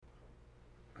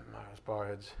Let's bow our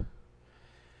heads.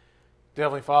 Dear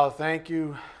Heavenly Father, thank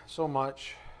you so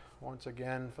much once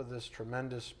again for this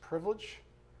tremendous privilege,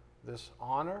 this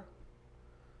honor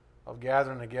of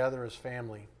gathering together as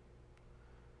family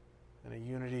in a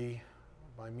unity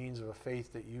by means of a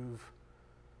faith that you've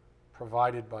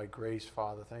provided by grace,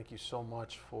 Father. Thank you so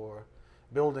much for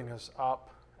building us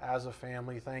up as a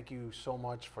family. Thank you so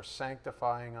much for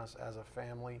sanctifying us as a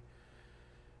family,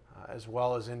 as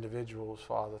well as individuals,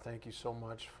 Father. Thank you so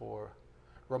much for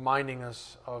reminding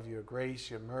us of your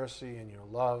grace, your mercy, and your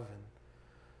love,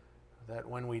 and that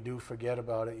when we do forget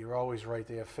about it, you're always right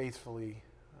there faithfully,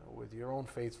 with your own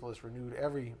faithfulness renewed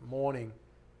every morning,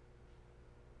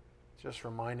 just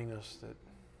reminding us that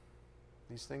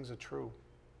these things are true,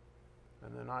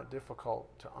 and they're not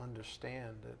difficult to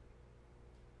understand, that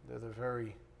they're the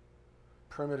very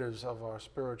primitives of our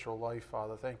spiritual life,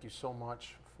 Father. Thank you so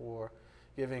much for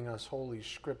giving us Holy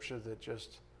Scripture that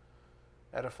just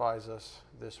edifies us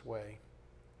this way.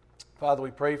 Father,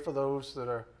 we pray for those that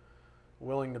are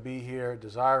willing to be here,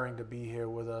 desiring to be here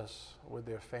with us, with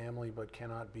their family, but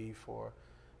cannot be for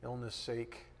illness'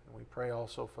 sake. And we pray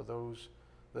also for those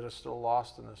that are still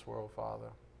lost in this world, Father.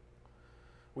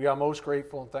 We are most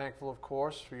grateful and thankful, of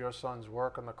course, for your Son's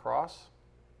work on the cross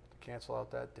to cancel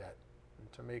out that debt and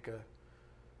to make a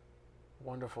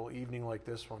wonderful evening like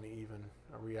this one even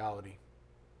a reality.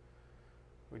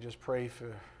 We just pray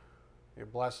for your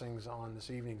blessings on this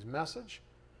evening's message.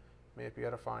 May it be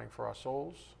edifying for our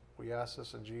souls. We ask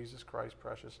this in Jesus Christ's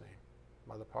precious name.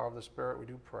 By the power of the Spirit we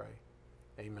do pray.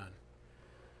 Amen.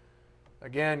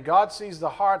 Again, God sees the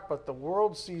heart, but the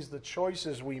world sees the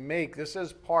choices we make. This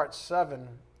is part 7.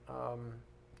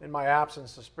 In my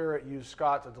absence, the Spirit used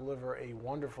Scott to deliver a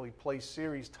wonderfully placed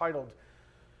series titled,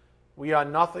 "We Are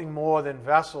Nothing More Than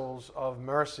Vessels of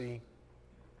Mercy."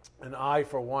 And I,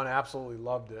 for one, absolutely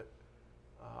loved it.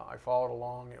 I followed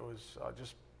along. It was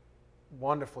just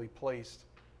wonderfully placed,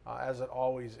 as it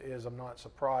always is. I'm not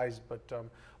surprised. But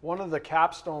one of the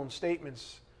capstone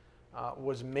statements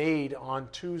was made on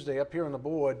Tuesday up here on the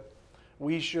board.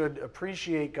 We should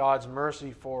appreciate God's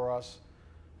mercy for us,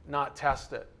 not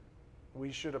test it.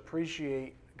 We should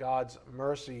appreciate God's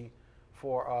mercy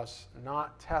for us,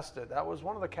 not test it. That was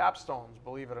one of the capstones,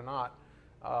 believe it or not,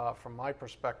 from my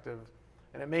perspective.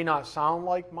 And it may not sound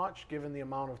like much, given the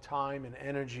amount of time and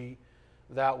energy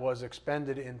that was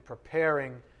expended in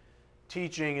preparing,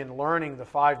 teaching, and learning the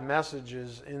 5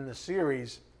 messages in the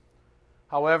series.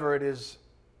 However, it is,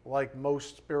 like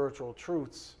most spiritual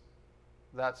truths,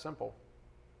 that simple.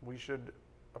 We should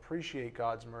appreciate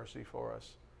God's mercy for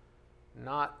us,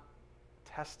 not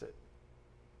test it.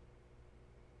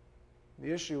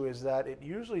 The issue is that it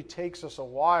usually takes us a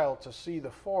while to see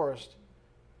the forest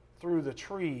through the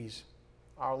trees.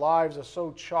 Our lives are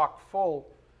so chock full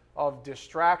of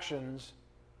distractions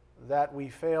that we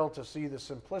fail to see the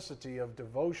simplicity of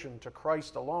devotion to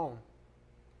Christ alone.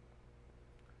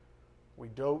 We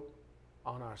dote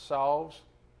on ourselves,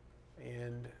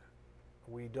 and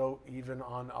we dote even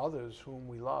on others whom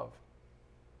we love.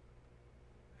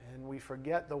 And we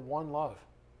forget the one love.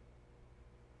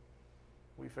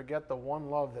 We forget the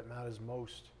one love that matters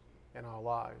most in our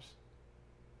lives.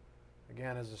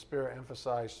 Again, as the Spirit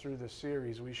emphasized through this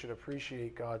series, we should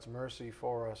appreciate God's mercy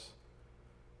for us,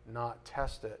 not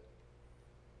test it.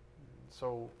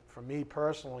 So for me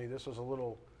personally, this was a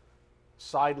little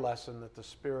side lesson that the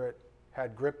Spirit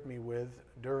had gripped me with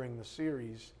during the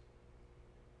series.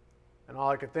 And all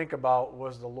I could think about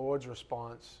was the Lord's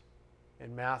response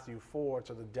in Matthew 4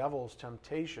 to the devil's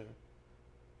temptation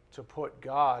to put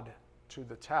God to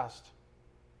the test.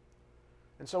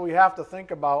 And so we have to think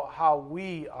about how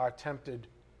we are tempted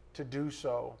to do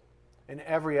so in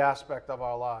every aspect of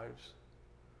our lives.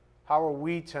 How are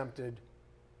we tempted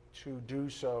to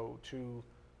do so, to,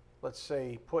 let's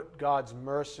say, put God's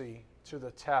mercy to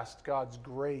the test, God's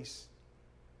grace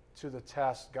to the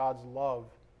test, God's love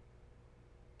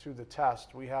to the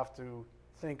test? We have to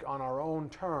think on our own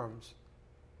terms.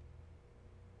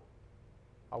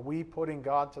 Are we putting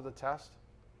God to the test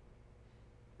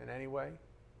in any way?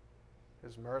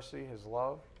 His mercy, His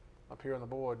love, up here on the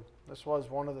board. This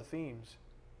was one of the themes.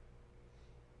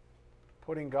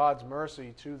 Putting God's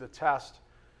mercy to the test.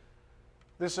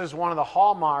 This is one of the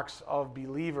hallmarks of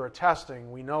believer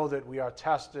testing. We know that we are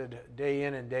tested day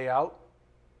in and day out.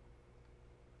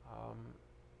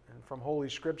 And from Holy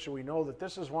Scripture, we know that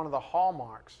this is one of the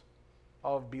hallmarks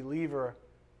of believer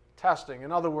testing.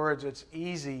 In other words, it's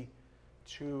easy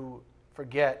to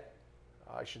forget,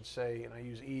 I should say, and I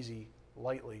use easy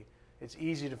lightly, it's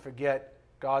easy to forget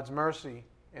God's mercy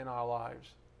in our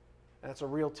lives. And it's a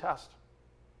real test.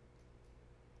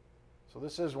 So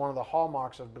this is one of the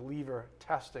hallmarks of believer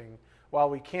testing. While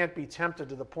we can't be tempted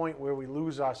to the point where we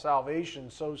lose our salvation,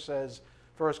 so says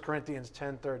 1 Corinthians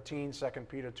 10:13, 2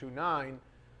 Peter 2:9,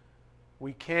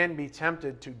 we can be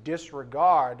tempted to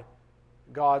disregard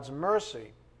God's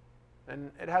mercy.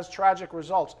 And it has tragic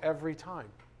results every time.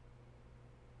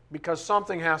 Because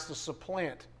something has to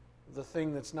supplant the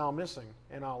thing that's now missing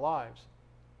in our lives.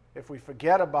 If we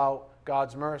forget about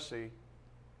God's mercy,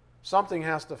 something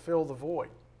has to fill the void.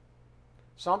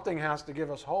 Something has to give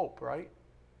us hope, right?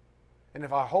 And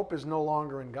if our hope is no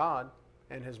longer in God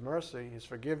and His mercy, His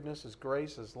forgiveness, His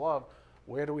grace, His love,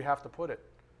 where do we have to put it?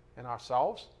 In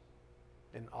ourselves?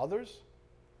 In others?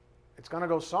 It's going to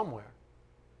go somewhere.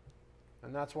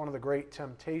 And that's one of the great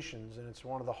temptations, and it's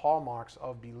one of the hallmarks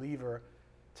of believer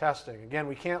testing. Again,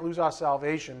 we can't lose our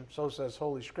salvation, so says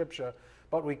Holy Scripture,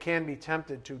 but we can be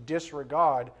tempted to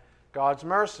disregard God's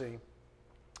mercy.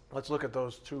 Let's look at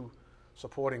those two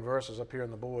supporting verses up here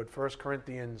on the board. 1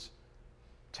 Corinthians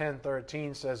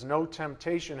 10:13 says, "No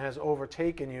temptation has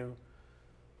overtaken you,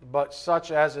 but such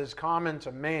as is common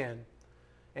to man.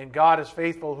 And God is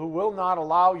faithful, who will not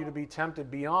allow you to be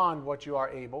tempted beyond what you are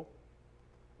able,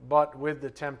 but with the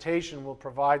temptation will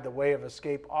provide the way of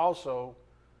escape also,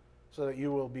 so that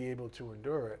you will be able to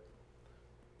endure it."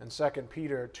 And 2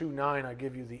 Peter 2:9, I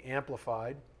give you the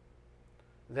Amplified.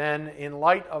 "Then, in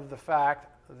light of the fact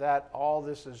that all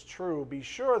this is true, be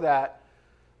sure that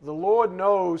the Lord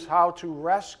knows how to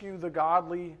rescue the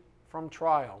godly from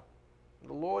trial."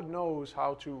 The Lord knows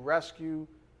how to rescue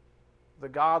the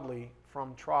godly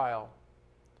from trial,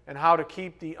 and how to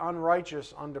keep the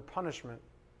unrighteous under punishment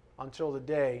until the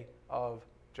day of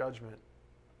judgment.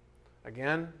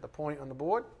 Again, the point on the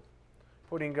board,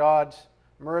 putting God's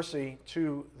mercy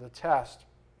to the test.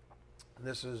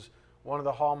 This is one of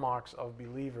the hallmarks of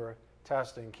believer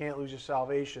testing. Can't lose your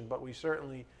salvation, but we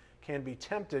certainly can be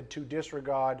tempted to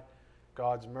disregard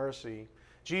God's mercy.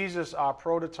 Jesus, our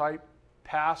prototype,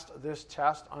 passed this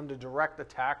test under direct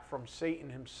attack from Satan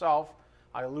himself.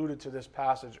 I alluded to this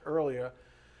passage earlier.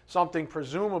 Something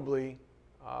presumably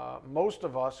most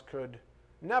of us could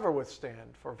never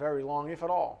withstand for very long, if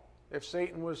at all. If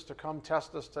Satan was to come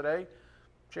test us today,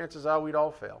 chances are we'd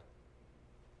all fail.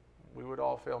 We would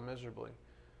all fail miserably.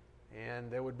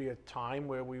 And there would be a time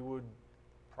where we would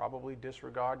probably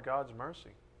disregard God's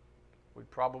mercy. We'd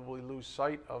probably lose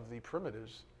sight of the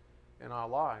primitives in our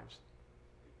lives.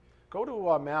 Go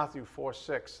to Matthew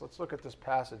 4:6. Let's look at this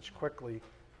passage quickly.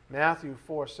 Matthew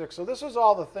 4:6. So this is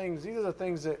all the things, these are the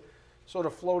things that sort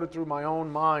of floated through my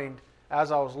own mind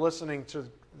as I was listening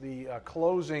to the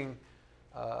closing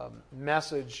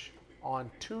message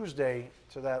on Tuesday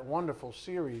to that wonderful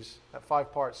series, that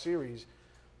 5-part series.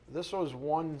 This was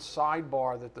one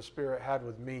sidebar that the Spirit had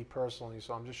with me personally,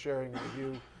 so I'm just sharing it with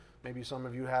you. Maybe some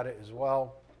of you had it as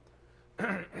well.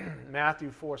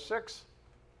 Matthew 4:6,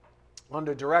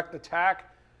 under direct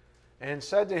attack, and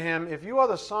said to him, "If you are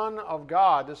the Son of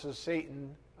God," this is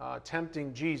Satan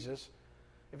tempting Jesus,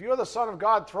 "if you are the Son of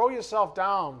God, throw yourself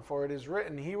down, for it is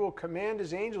written, He will command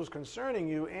His angels concerning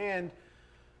you, and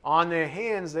on their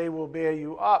hands they will bear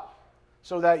you up,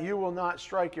 so that you will not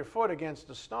strike your foot against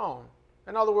a stone."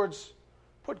 In other words,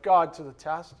 put God to the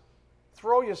test.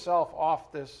 Throw yourself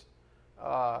off this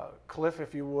cliff,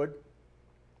 if you would.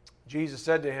 Jesus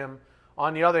said to him,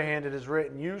 "On the other hand, it is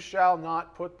written, You shall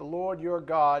not put the Lord your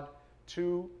God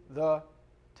to the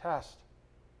test."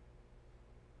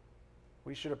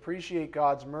 We should appreciate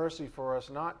God's mercy for us,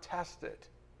 not test it.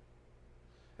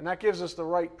 And that gives us the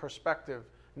right perspective,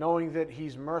 knowing that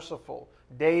He's merciful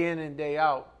day in and day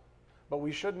out, but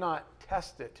we should not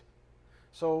test it.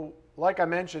 So, like I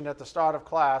mentioned at the start of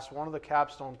class, one of the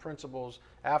capstone principles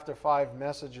after 5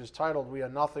 messages titled, "We are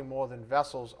nothing more than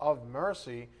vessels of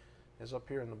mercy," is up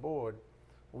here on the board.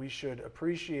 We should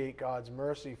appreciate God's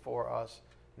mercy for us,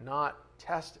 not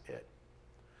test it.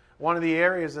 One of the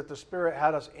areas that the Spirit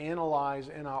had us analyze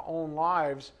in our own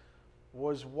lives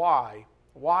was why.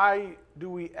 Why do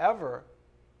we ever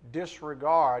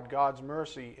disregard God's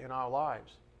mercy in our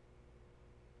lives?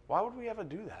 Why would we ever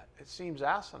do that? It seems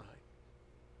asinine.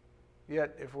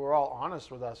 Yet, if we're all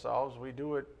honest with ourselves, we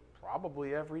do it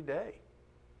probably every day.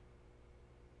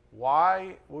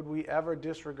 Why would we ever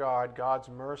disregard God's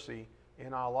mercy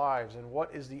in our lives? And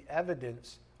what is the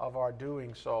evidence of our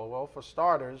doing so? Well, for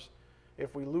starters,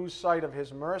 if we lose sight of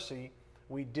His mercy,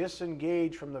 we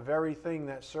disengage from the very thing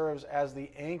that serves as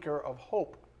the anchor of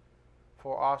hope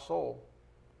for our soul.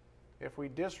 If we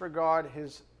disregard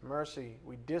His mercy,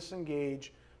 we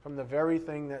disengage from the very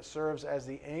thing that serves as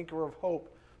the anchor of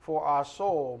hope for our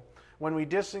soul. When we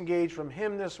disengage from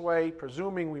Him this way,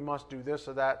 presuming we must do this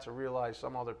or that to realize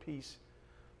some other peace,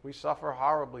 we suffer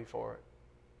horribly for it.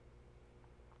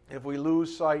 If we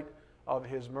lose sight of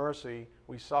His mercy,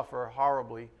 we suffer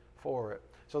horribly for it.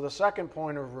 So the second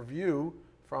point of review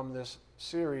from this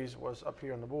series was up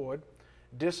here on the board.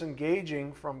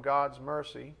 Disengaging from God's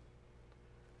mercy.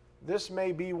 This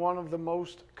may be one of the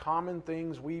most common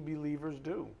things we believers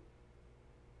do.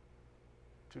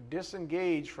 To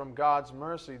disengage from God's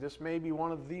mercy, this may be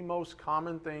one of the most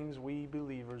common things we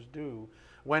believers do.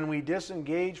 When we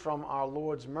disengage from our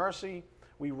Lord's mercy,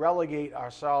 we relegate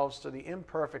ourselves to the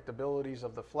imperfect abilities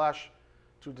of the flesh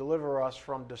to deliver us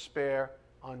from despair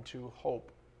unto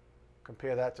hope.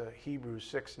 Compare that to Hebrews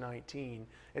 6:19.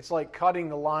 It's like cutting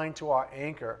the line to our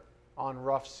anchor on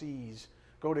rough seas.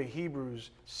 Go to Hebrews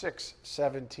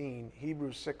 6:17.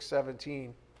 Hebrews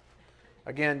 6:17.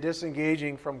 Again,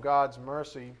 disengaging from God's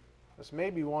mercy. This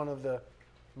may be one of the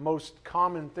most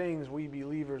common things we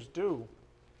believers do.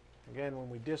 Again, when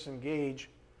we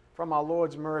disengage from our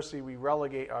Lord's mercy, we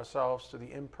relegate ourselves to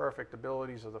the imperfect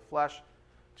abilities of the flesh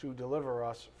to deliver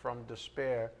us from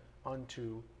despair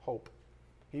unto hope.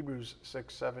 Hebrews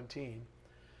 6:17.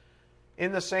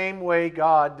 In the same way,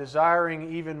 God,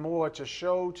 desiring even more to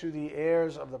show to the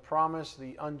heirs of the promise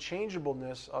the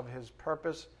unchangeableness of His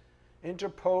purpose,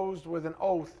 interposed with an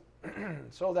oath,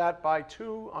 so that by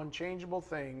two unchangeable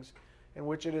things in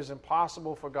which it is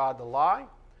impossible for God to lie,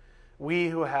 we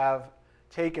who have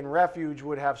taken refuge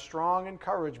would have strong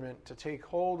encouragement to take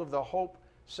hold of the hope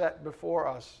set before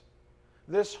us.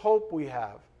 This hope we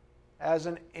have as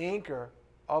an anchor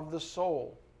of the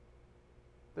soul.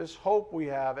 This hope we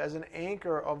have as an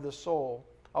anchor of the soul,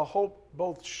 a hope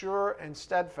both sure and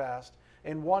steadfast,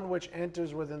 and one which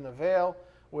enters within the veil,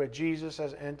 where Jesus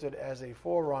has entered as a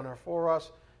forerunner for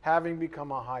us, having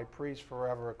become a high priest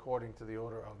forever according to the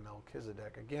order of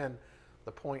Melchizedek. Again,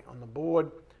 the point on the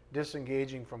board,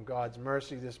 disengaging from God's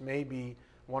mercy. This may be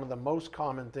one of the most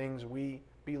common things we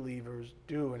believers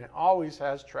do, and it always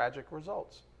has tragic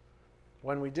results.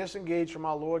 When we disengage from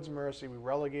our Lord's mercy, we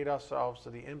relegate ourselves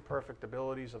to the imperfect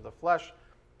abilities of the flesh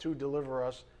to deliver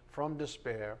us from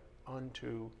despair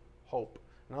unto hope.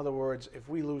 In other words, if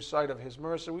we lose sight of His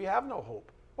mercy, we have no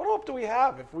hope. What hope do we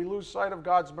have if we lose sight of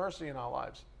God's mercy in our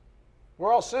lives?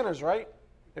 We're all sinners, right?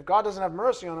 If God doesn't have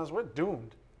mercy on us, we're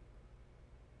doomed.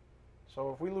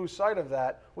 So if we lose sight of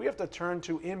that, we have to turn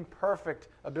to imperfect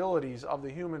abilities of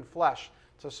the human flesh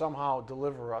to somehow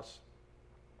deliver us.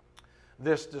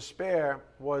 This despair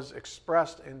was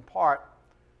expressed in part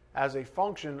as a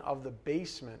function of the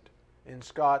basement in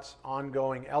Scott's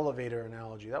ongoing elevator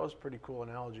analogy. That was a pretty cool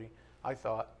analogy, I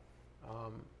thought.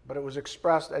 But it was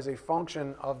expressed as a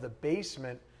function of the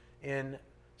basement in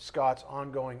Scott's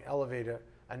ongoing elevator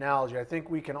analogy. I think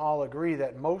we can all agree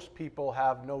that most people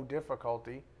have no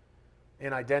difficulty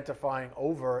in identifying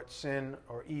overt sin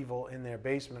or evil in their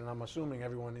basement. And I'm assuming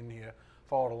everyone in here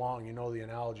followed along. You know the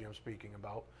analogy I'm speaking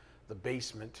about. The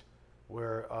basement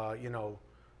where,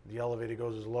 the elevator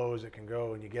goes as low as it can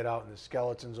go, and you get out and there's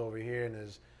skeletons over here, and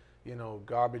there's,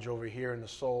 garbage over here in the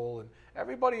soul. And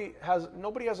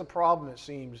nobody has a problem, it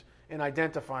seems, in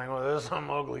identifying, oh, there's some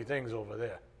ugly things over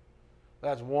there.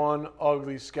 That's one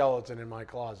ugly skeleton in my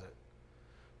closet.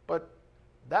 But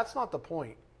that's not the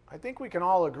point. I think we can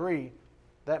all agree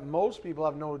that most people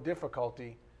have no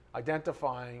difficulty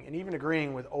identifying and even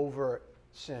agreeing with overt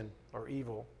sin or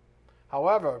evil.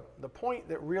 However, the point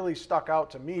that really stuck out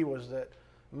to me was that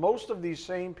most of these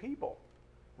same people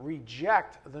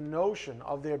reject the notion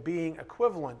of there being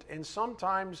equivalent and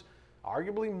sometimes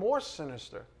arguably more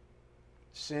sinister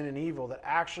sin and evil that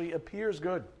actually appears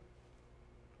good.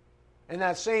 In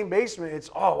that same basement, it's,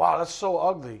 oh, wow, that's so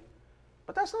ugly.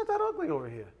 But that's not that ugly over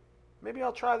here. Maybe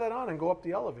I'll try that on and go up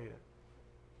the elevator.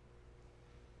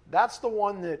 That's the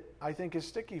one that I think is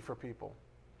sticky for people.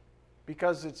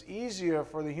 Because it's easier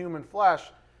for the human flesh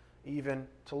even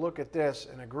to look at this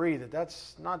and agree that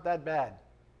that's not that bad.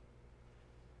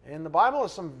 And the Bible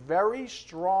has some very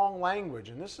strong language,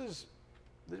 and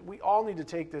we all need to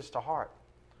take this to heart.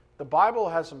 The Bible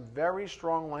has some very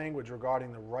strong language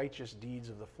regarding the righteous deeds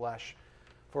of the flesh.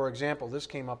 For example, this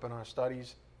came up in our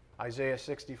studies, Isaiah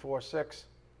 64:6.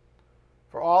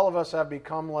 For all of us have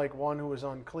become like one who is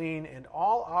unclean, and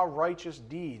all our righteous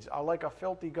deeds are like a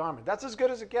filthy garment. That's as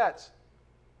good as it gets.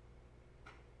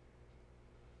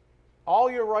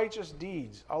 All your righteous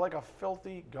deeds are like a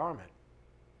filthy garment.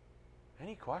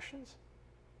 Any questions?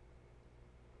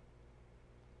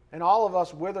 And all of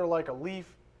us wither like a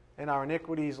leaf, and our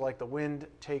iniquities like the wind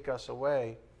take us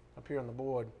away. Up here on the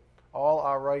board. All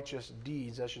our righteous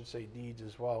deeds, I should say deeds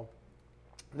as well.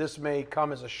 This may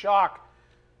come as a shock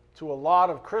to a lot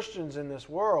of Christians in this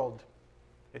world,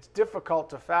 It's difficult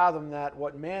to fathom that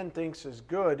what man thinks is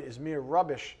good is mere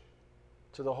rubbish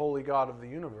to the holy God of the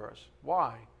universe.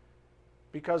 Why?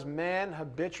 Because man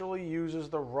habitually uses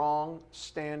the wrong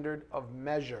standard of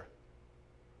measure.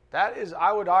 That is,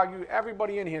 I would argue,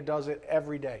 everybody in here does it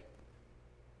every day,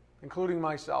 including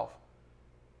myself.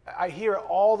 I hear it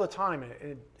all the time,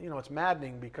 and it's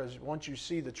maddening because once you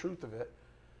see the truth of it,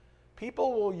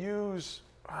 people will use,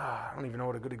 I don't even know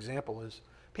what a good example is.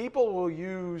 People will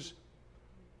use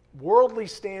worldly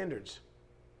standards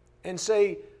and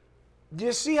say, do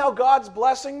you see how God's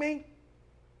blessing me?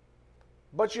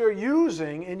 But you're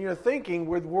using and you're thinking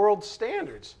with world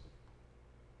standards.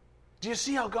 Do you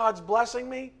see how God's blessing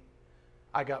me?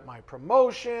 I got my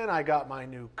promotion, I got my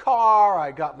new car,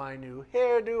 I got my new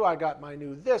hairdo, I got my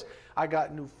new this, I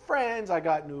got new friends, I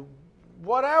got new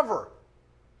whatever.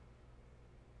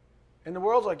 And the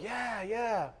world's like,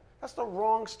 yeah, that's the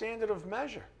wrong standard of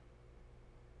measure.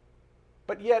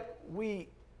 But yet we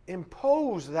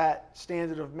impose that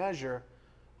standard of measure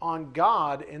on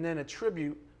God and then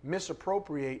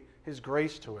misappropriate His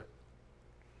grace to it.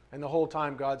 And the whole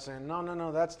time God's saying,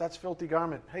 no, that's filthy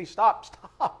garment. Hey,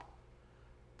 stop.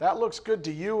 That looks good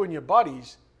to you and your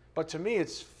buddies, but to me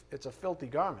it's a filthy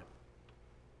garment.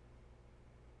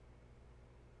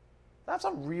 That's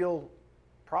a real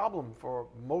problem for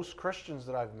most Christians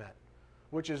that I've met,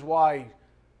 which is why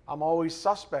I'm always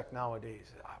suspect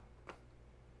nowadays.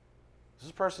 Does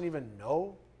this person even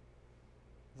know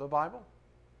the Bible?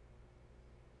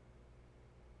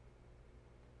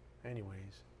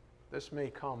 Anyways, this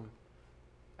may come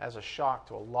as a shock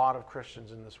to a lot of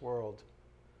Christians in this world.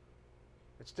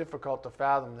 It's difficult to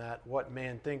fathom that what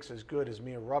man thinks is good is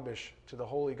mere rubbish to the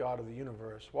holy God of the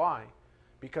universe. Why?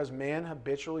 Because man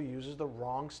habitually uses the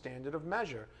wrong standard of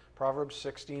measure. Proverbs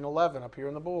 16:11 up here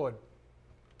on the board.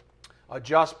 A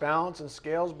just balance and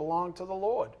scales belong to the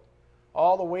Lord.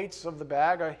 All the weights of the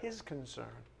bag are His concern.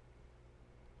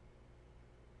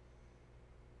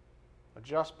 A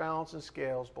just balance and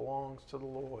scales belongs to the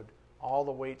Lord. All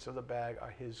the weights of the bag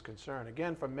are His concern.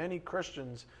 Again, for many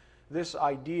Christians, this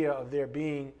idea of there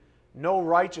being no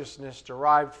righteousness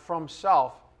derived from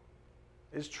self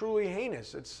is truly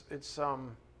heinous. It's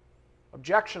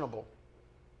objectionable.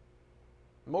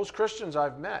 Most Christians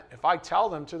I've met, if I tell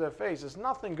them to their face, there's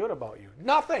nothing good about you.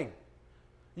 Nothing.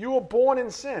 You were born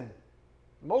in sin.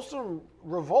 Most of them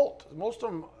revolt. Most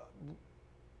of them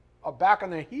are back on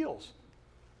their heels.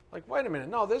 Like, wait a minute.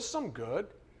 No, there's some good.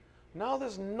 No,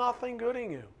 there's nothing good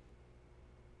in you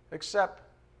except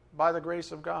by the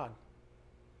grace of God.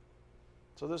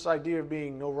 So this idea of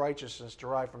being no righteousness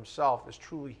derived from self is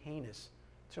truly heinous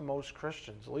to most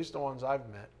Christians, at least the ones I've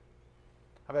met.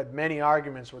 I've had many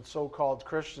arguments with so-called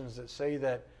Christians that say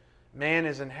that man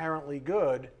is inherently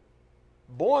good,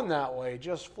 born that way,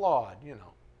 just flawed,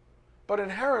 But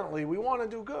inherently, we want to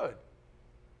do good.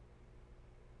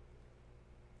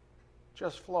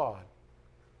 Just flawed.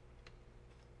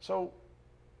 So,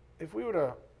 if we were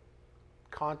to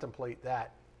contemplate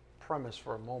that premise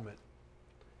for a moment,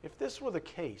 if this were the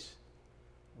case,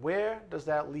 where does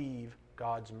that leave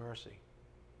God's mercy?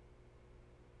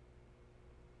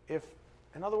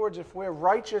 In other words, if we're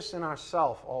righteous in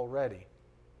ourselves already,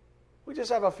 we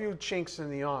just have a few chinks in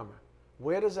the armor,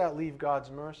 where does that leave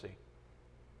God's mercy?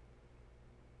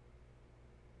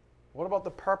 What about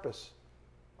the purpose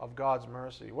of God's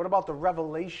mercy? What about the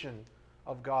revelation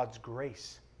of God's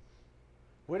grace?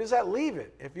 Where does that leave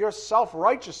it? If you're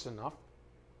self-righteous enough,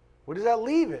 where does that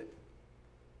leave it?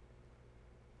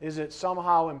 Is it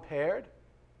somehow impaired?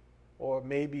 Or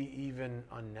maybe even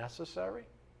unnecessary?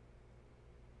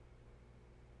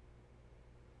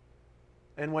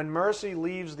 And when mercy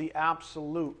leaves the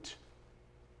absolute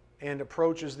and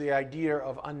approaches the idea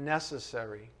of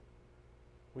unnecessary,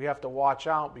 we have to watch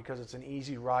out because it's an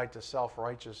easy ride to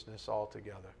self-righteousness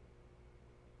altogether.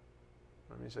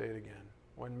 Let me say it again.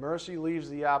 When mercy leaves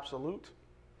the absolute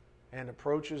and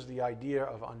approaches the idea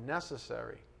of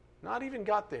unnecessary, not even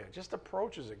got there, just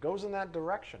approaches it, goes in that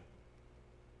direction,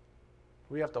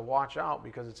 we have to watch out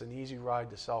because it's an easy ride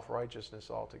to self-righteousness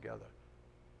altogether.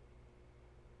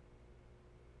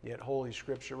 Yet Holy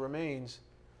Scripture remains.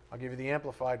 I'll give you the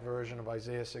Amplified version of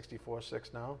Isaiah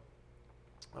 64:6 now.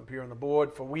 Up here on the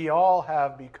board. For we all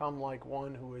have become like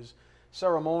one who is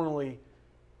ceremonially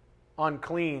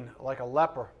unclean, like a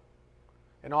leper.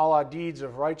 And all our deeds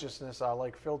of righteousness are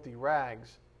like filthy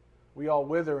rags. We all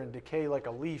wither and decay like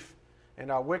a leaf. And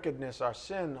our wickedness, our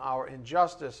sin, our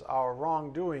injustice, our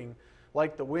wrongdoing,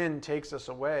 like the wind takes us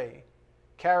away,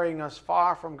 carrying us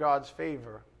far from God's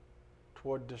favor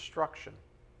toward destruction.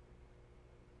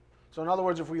 So in other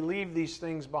words, if we leave these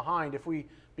things behind, if we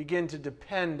begin to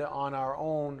depend on our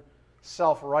own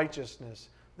self-righteousness.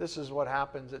 This is what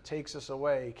happens. It takes us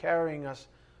away, carrying us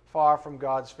far from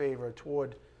God's favor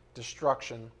toward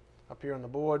destruction. Up here on the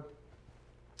board,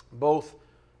 both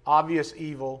obvious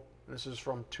evil, this is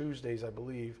from Tuesdays, I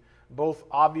believe, both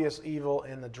obvious evil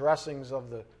and the dressings of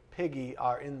the piggy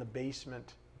are in the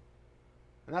basement.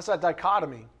 And that's that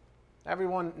dichotomy.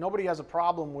 Nobody has a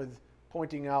problem with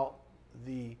pointing out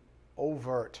the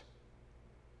overt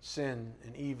sin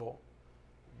and evil,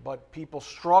 but people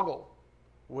struggle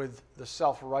with the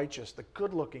self-righteous, the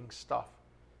good-looking stuff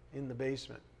in the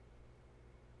basement.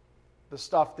 The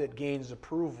stuff that gains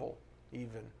approval,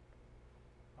 even,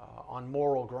 on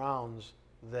moral grounds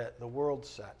that the world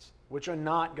sets, which are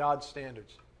not God's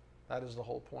standards. That is the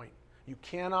whole point. You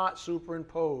cannot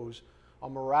superimpose a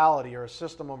morality or a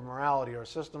system of morality or a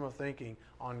system of thinking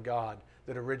on God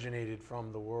that originated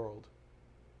from the world.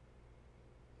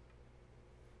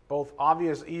 Both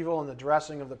obvious evil and the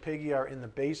dressing of the piggy are in the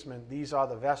basement. These are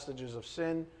the vestiges of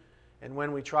sin. And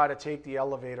when we try to take the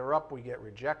elevator up, we get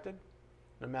rejected.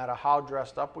 No matter how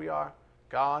dressed up we are,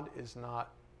 God is not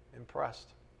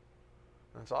impressed.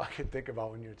 That's all I could think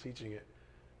about when you're teaching it.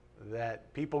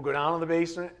 That people go down to the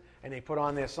basement and they put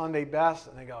on their Sunday best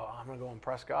and they go, I'm going to go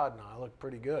impress God now. I look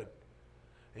pretty good.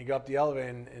 And you go up the elevator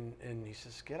and he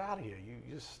says, get out of here.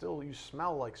 You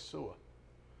smell like sewer.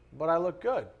 But I look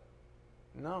good.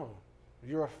 No,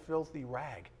 you're a filthy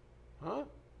rag. Huh?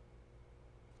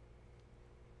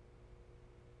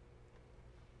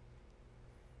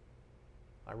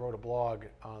 I wrote a blog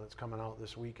that's coming out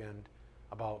this weekend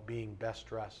about being best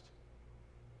dressed.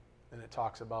 And it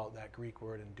talks about that Greek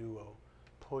word enduo,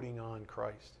 putting on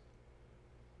Christ.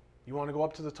 You want to go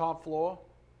up to the top floor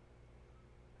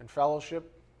and fellowship?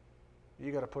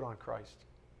 You got to put on Christ.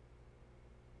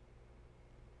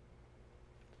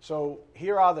 So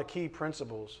here are the key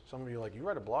principles. Some of you are like, you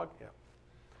read a blog? Yeah.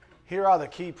 Here are the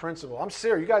key principles. I'm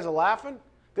serious. You guys are laughing?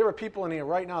 There are people in here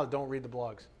right now that don't read the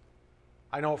blogs.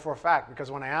 I know it for a fact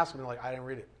because when I ask them, they're like, I didn't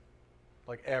read it.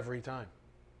 Like every time.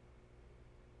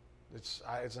 It's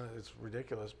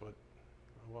ridiculous, but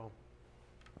well.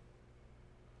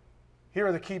 Here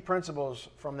are the key principles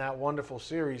from that wonderful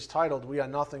series titled, We Are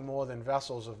Nothing More Than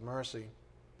Vessels of Mercy.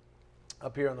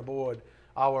 Up here on the board,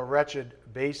 our wretched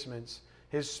basements.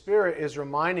 His Spirit is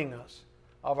reminding us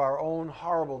of our own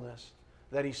horribleness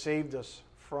that He saved us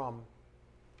from.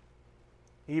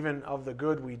 Even of the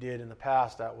good we did in the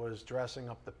past, that was dressing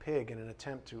up the pig in an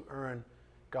attempt to earn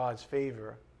God's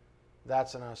favor.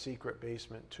 That's in our secret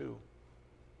basement too.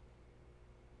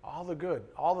 All the good,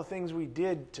 all the things we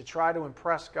did to try to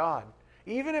impress God.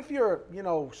 Even if you're,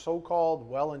 so-called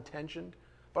well-intentioned,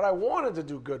 but I wanted to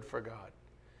do good for God.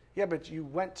 Yeah, but you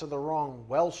went to the wrong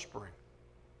wellspring.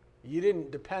 You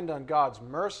didn't depend on God's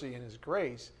mercy and His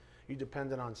grace. You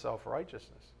depended on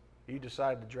self-righteousness. You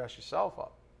decided to dress yourself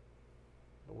up.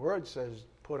 The Word says,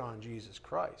 put on Jesus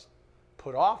Christ.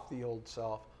 Put off the old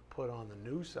self, put on the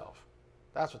new self.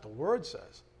 That's what the Word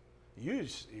says. You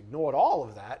just ignored all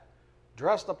of that,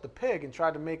 dressed up the pig, and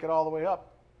tried to make it all the way up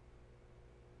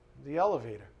the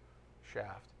elevator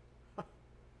shaft.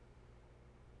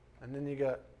 And then you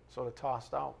got sort of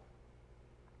tossed out.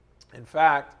 In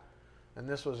fact, and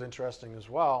this was interesting as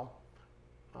well,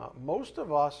 most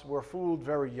of us were fooled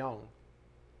very young.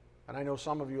 And I know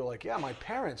some of you are like, yeah, my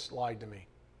parents lied to me.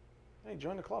 Hey,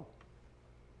 join the club.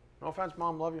 No offense,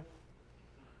 Mom, love you.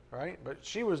 Right? But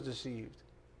she was deceived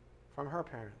from her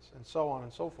parents, and so on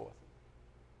and so forth.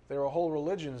 There are whole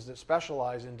religions that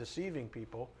specialize in deceiving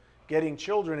people, getting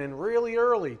children in really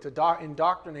early to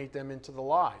indoctrinate them into the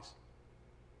lies.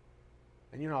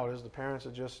 And you know how it is, the parents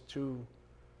are just too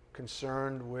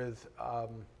concerned with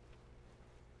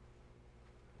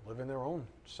living their own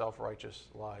self-righteous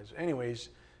lives. Anyways,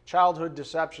 childhood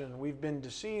deception. We've been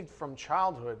deceived from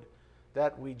childhood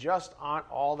that we just aren't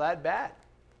all that bad.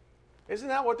 Isn't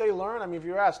that what they learn? I mean, if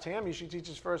you ask Tammy, she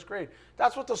teaches first grade.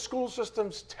 That's what the school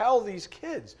systems tell these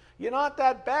kids. You're not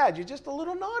that bad. You're just a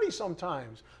little naughty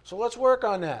sometimes. So let's work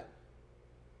on that.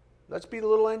 Let's be the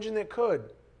little engine that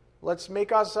could. Let's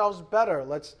make ourselves better.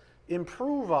 Let's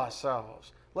improve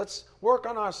ourselves. Let's work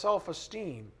on our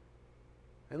self-esteem.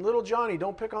 And little Johnny,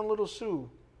 don't pick on little Sue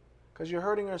because you're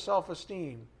hurting her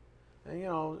self-esteem.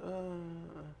 And,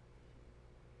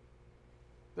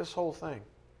 this whole thing.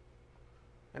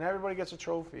 And everybody gets a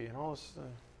trophy and all this.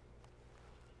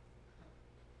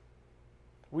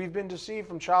 We've been deceived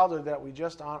from childhood that we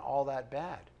just aren't all that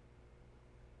bad.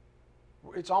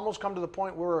 It's almost come to the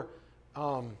point where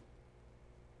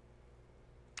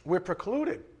we're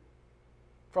precluded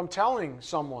from telling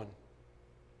someone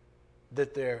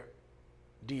that their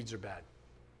deeds are bad.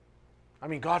 I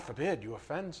mean, God forbid you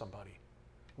offend somebody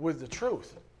with the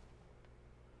truth.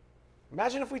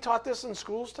 Imagine if we taught this in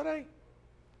schools today.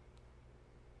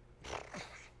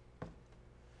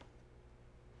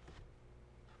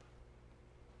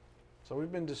 So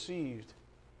we've been deceived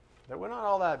that we're not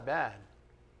all that bad.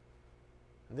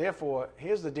 And therefore,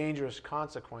 here's the dangerous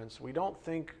consequence. We don't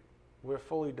think we're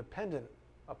fully dependent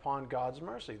upon God's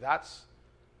mercy. That's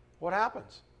what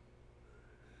happens.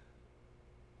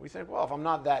 We think, well, if I'm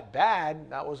not that bad,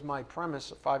 that was my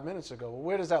premise 5 minutes ago. Well,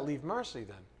 where does that leave mercy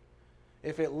then?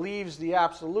 If it leaves the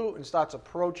absolute and starts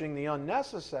approaching the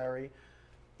unnecessary,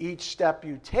 each step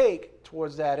you take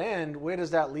towards that end, where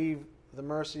does that leave the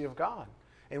mercy of God?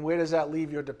 And where does that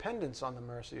leave your dependence on the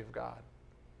mercy of God?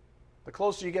 The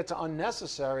closer you get to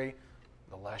unnecessary,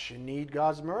 the less you need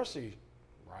God's mercy,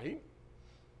 right?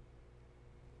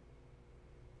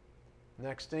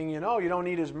 Next thing you know, you don't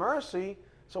need His mercy,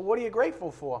 so what are you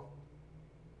grateful for?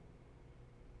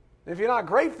 If you're not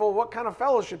grateful, what kind of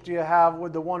fellowship do you have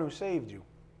with the one who saved you?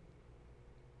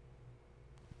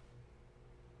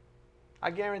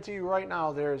 I guarantee you right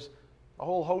now there's a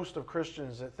whole host of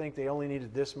Christians that think they only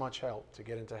needed this much help to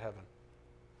get into heaven.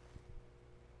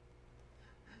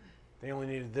 They only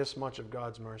needed this much of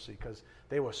God's mercy because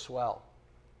they were swell.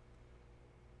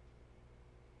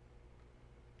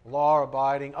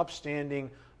 Law-abiding, upstanding,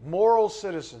 moral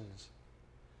citizens.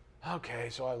 Okay,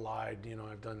 so I lied,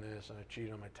 I've done this, and I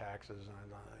cheated on my taxes, and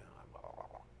I've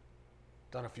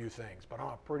done a few things, but I'm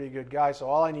a pretty good guy, so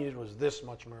all I needed was this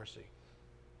much mercy.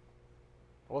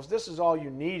 Well, if this is all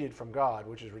you needed from God,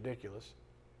 which is ridiculous,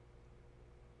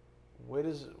 where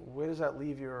does that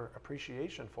leave your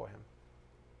appreciation for Him?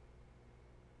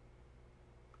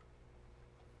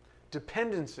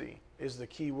 Dependency is the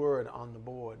key word on the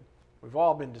board. We've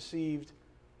all been deceived,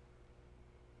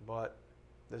 but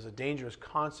there's a dangerous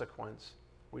consequence.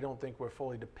 We don't think we're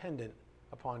fully dependent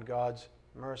upon God's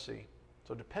mercy.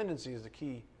 So dependency is the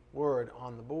key word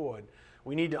on the board.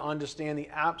 We need to understand the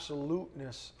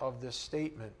absoluteness of this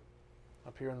statement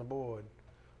up here on the board.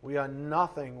 We are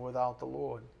nothing without the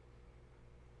Lord.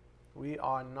 We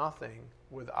are nothing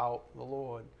without the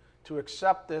Lord. To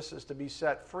accept this is to be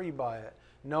set free by it,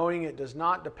 knowing it does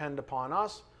not depend upon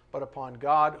us, but upon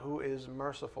God who is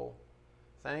merciful.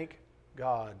 Thank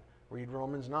God. Read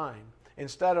Romans 9.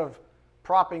 Instead of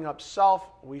propping up self,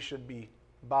 we should be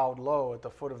bowed low at the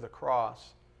foot of the cross,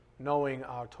 knowing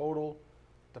our total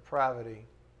depravity.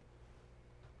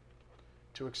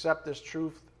 To accept this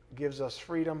truth gives us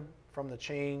freedom from the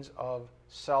chains of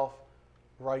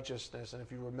self-righteousness. And if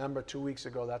you remember 2 weeks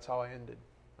ago, that's how I ended.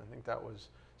 I think that was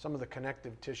some of the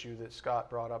connective tissue that Scott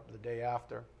brought up the day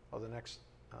after, or the next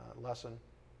lesson.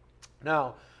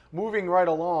 Now, moving right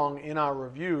along in our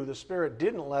review, the Spirit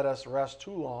didn't let us rest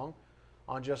too long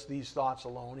on just these thoughts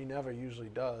alone. He never usually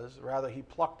does. Rather, He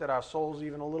plucked at our souls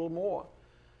even a little more.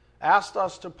 Asked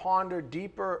us to ponder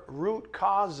deeper root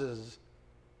causes.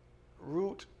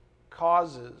 Root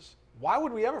causes. Why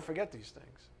would we ever forget these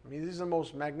things? I mean, these are the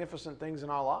most magnificent things in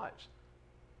our lives.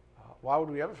 Why would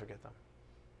we ever forget them?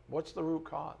 What's the root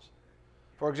cause?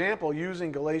 For example,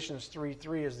 using Galatians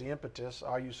 3:3 as the impetus,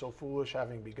 are you so foolish,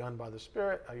 having begun by the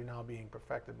Spirit, are you now being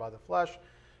perfected by the flesh?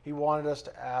 He wanted us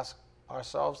to ask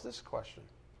ourselves this question.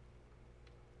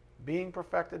 Being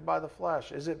perfected by the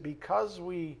flesh, is it because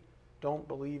we don't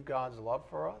believe God's love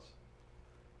for us?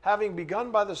 Having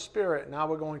begun by the Spirit, now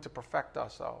we're going to perfect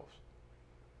ourselves.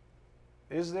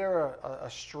 Is there a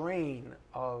strain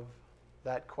of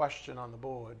that question on the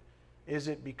board? Is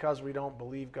it because we don't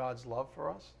believe God's love for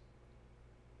us?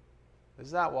 Is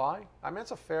that why? I mean,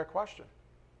 it's a fair question.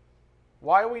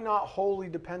 Why are we not wholly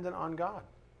dependent on God?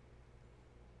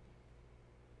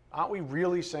 Aren't we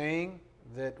really saying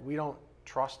that we don't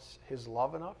trust His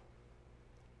love enough?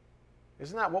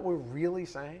 Isn't that what we're really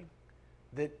saying?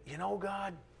 That,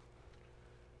 God,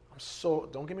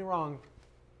 don't get me wrong,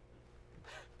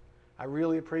 I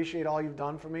really appreciate all you've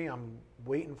done for me. I'm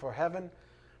waiting for heaven.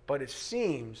 But it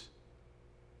seems,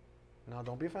 now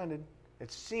don't be offended,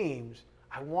 it seems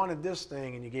I wanted this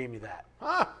thing and you gave me that.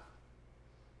 Huh?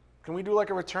 Can we do like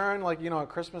a return, like, at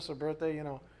Christmas or birthday,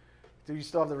 do you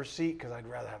still have the receipt? Because I'd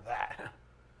rather have that.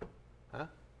 Huh?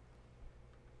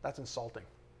 That's insulting.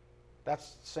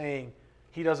 That's saying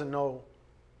He doesn't know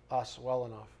us well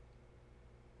enough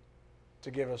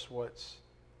to give us what's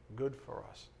good for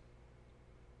us.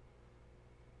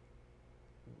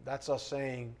 That's us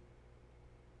saying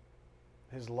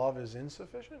His love is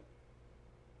insufficient.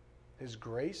 His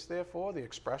grace, therefore, the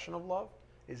expression of love,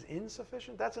 is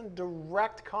insufficient. That's in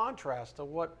direct contrast to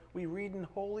what we read in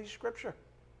Holy Scripture.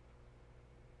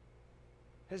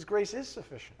 His grace is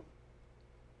sufficient.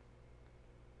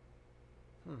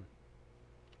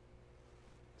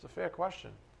 It's a fair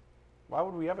question. Why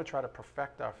would we ever try to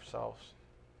perfect ourselves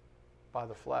by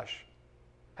the flesh?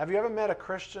 Have you ever met a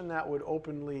Christian that would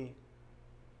openly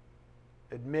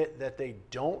admit that they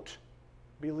don't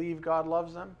believe God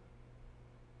loves them?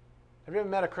 Have you ever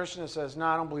met a Christian that says, no,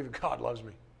 I don't believe that God loves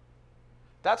me?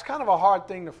 That's kind of a hard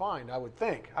thing to find, I would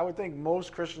think. I would think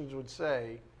most Christians would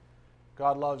say,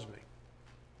 God loves me.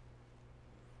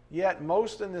 Yet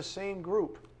most in this same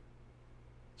group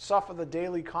suffer the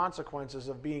daily consequences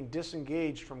of being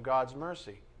disengaged from God's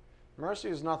mercy. Mercy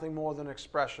is nothing more than an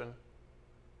expression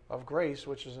of grace,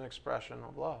 which is an expression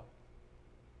of love.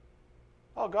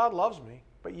 Oh, God loves me,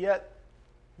 but yet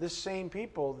this same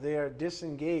people, they're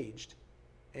disengaged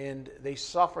and they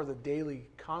suffer the daily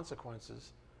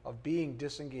consequences of being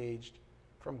disengaged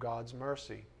from God's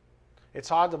mercy. It's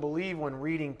hard to believe when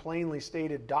reading plainly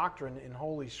stated doctrine in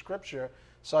Holy Scripture,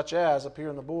 such as, appear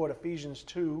on the board, Ephesians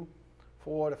 2,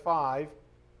 4-5.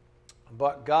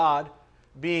 But God,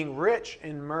 being rich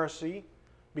in mercy,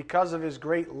 because of his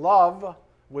great love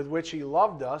with which he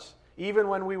loved us, even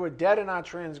when we were dead in our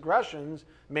transgressions,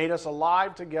 made us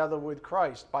alive together with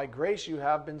Christ. By grace you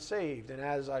have been saved. And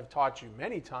as I've taught you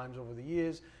many times over the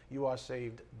years, you are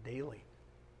saved daily.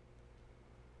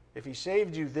 If he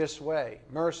saved you this way,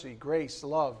 mercy, grace,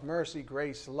 love, mercy,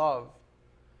 grace, love,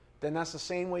 then that's the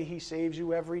same way he saves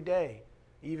you every day,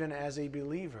 even as a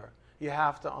believer. You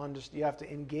have to understand, you have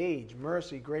to engage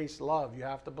mercy, grace, love. You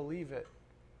have to believe it.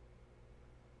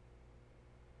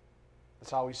 That's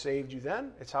how he saved you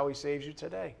then. It's how he saves you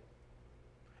today.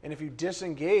 And if you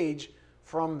disengage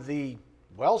from the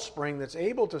wellspring that's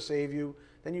able to save you,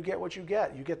 then you get what you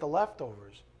get. You get the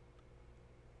leftovers,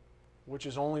 which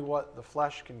is only what the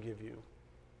flesh can give you.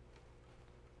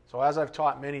 So as I've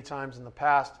taught many times in the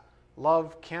past,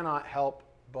 love cannot help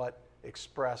but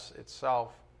express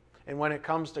itself. And when it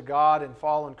comes to God and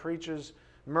fallen creatures,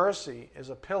 mercy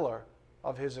is a pillar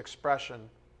of his expression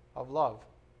of love.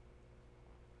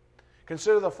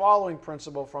 Consider the following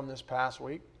principle from this past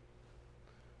week.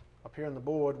 Up here on the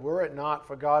board, were it not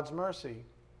for God's mercy,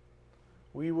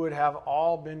 we would have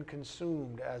all been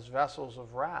consumed as vessels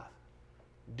of wrath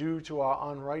due to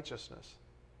our unrighteousness.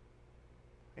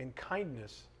 In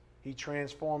kindness, he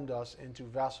transformed us into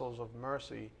vessels of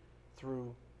mercy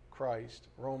through Christ.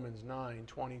 Romans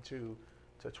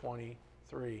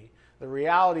 9:22-23. The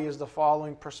reality is the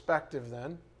following perspective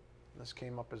then. This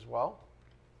came up as well.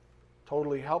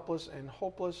 Totally helpless and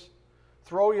hopeless.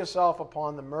 Throw yourself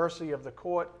upon the mercy of the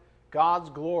court. God's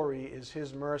glory is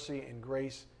his mercy and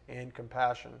grace and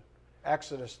compassion.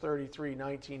 Exodus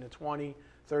 33:19-20,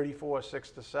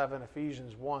 34:6-7,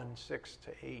 Ephesians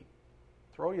 1:6-8.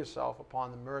 Throw yourself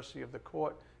upon the mercy of the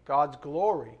court. God's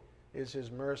glory is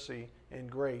his mercy and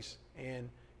grace and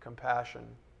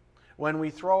compassion. When we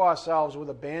throw ourselves with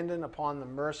abandon upon the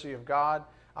mercy of God,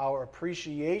 our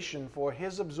appreciation for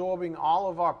his absorbing all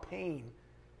of our pain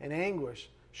and anguish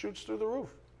shoots through the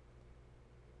roof.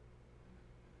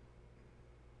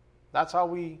 That's how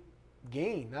we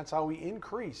gain. That's how we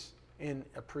increase in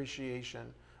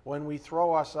appreciation, when we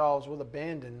throw ourselves with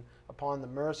abandon upon the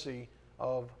mercy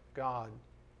of God.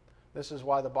 This is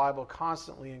why the Bible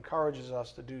constantly encourages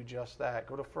us to do just that.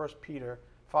 Go to 1 Peter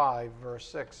 5, verse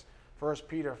 6. 1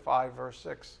 Peter 5, verse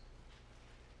 6.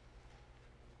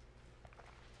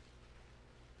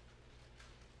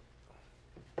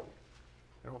 I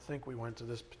don't think we went to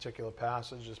this particular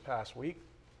passage this past week.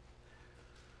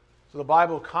 So the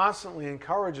Bible constantly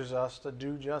encourages us to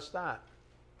do just that.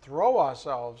 Throw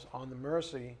ourselves on the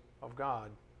mercy of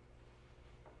God.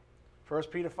 1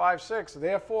 Peter 5:6,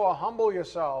 therefore humble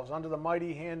yourselves under the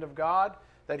mighty hand of God,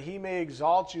 that he may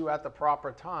exalt you at the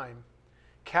proper time,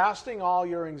 casting all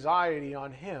your anxiety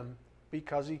on him,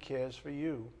 because he cares for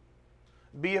you.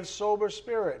 Be of sober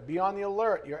spirit, be on the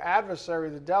alert. Your adversary,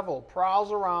 the devil,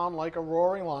 prowls around like a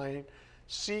roaring lion,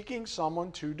 seeking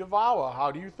someone to devour. How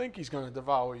do you think he's going to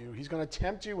devour you? He's going to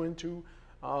tempt you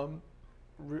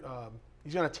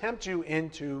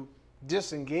into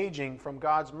disengaging from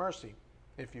God's mercy,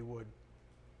 if you would.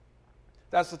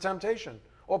 That's the temptation.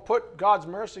 Or put God's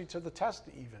mercy to the test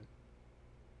even,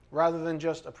 rather than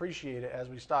just appreciate it as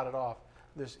we started off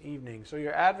this evening. So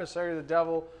your adversary, the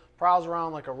devil, prowls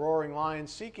around like a roaring lion,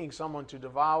 seeking someone to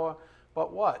devour.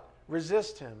 But what?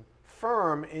 Resist him.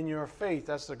 Firm in your faith.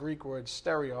 That's the Greek word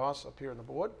stereos up here on the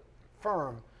board.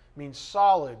 Firm means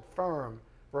solid, firm,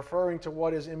 referring to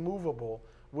what is immovable,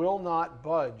 will not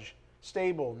budge,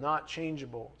 stable, not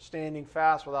changeable, standing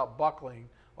fast without buckling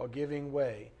or giving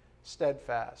way,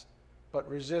 steadfast. But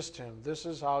resist him. This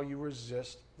is how you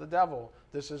resist the devil.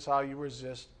 This is how you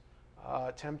resist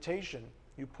temptation.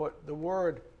 You put the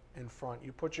word in front.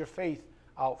 You put your faith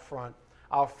out front.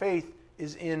 Our faith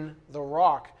is in the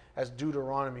rock, as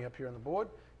Deuteronomy up here on the board.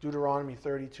 Deuteronomy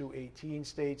 32:18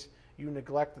 states, "You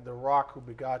neglected the rock who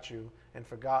begot you and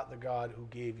forgot the God who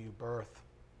gave you birth."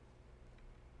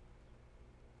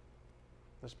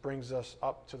 This brings us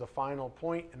up to the final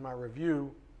point in my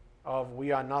review of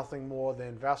we are nothing more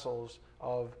than vessels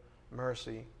of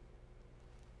mercy.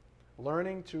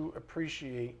 Learning to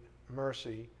appreciate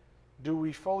mercy. Do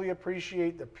we fully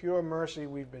appreciate the pure mercy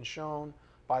we've been shown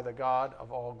by the God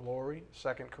of all glory?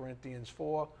 2 Corinthians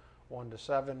 4,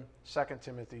 1-7, 2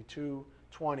 Timothy 2,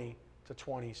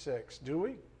 20-26. Do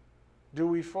we? Do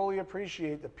we fully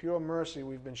appreciate the pure mercy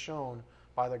we've been shown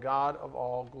by the God of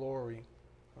all glory?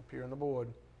 Up here on the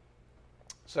board.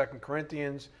 2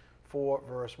 Corinthians 4,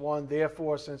 verse 1.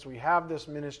 Therefore, since we have this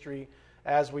ministry,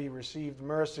 as we received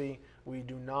mercy, we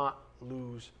do not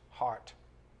lose heart.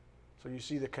 So you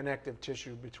see the connective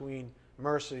tissue between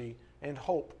mercy and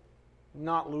hope,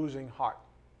 not losing heart.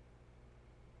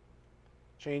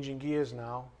 Changing gears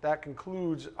now, that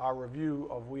concludes our review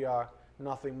of we are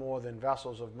nothing more than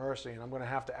vessels of mercy. And I'm going to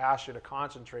have to ask you to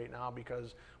concentrate now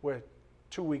because we're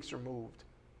 2 weeks removed.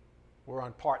 We're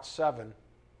on part 7,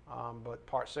 but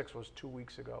part 6 was 2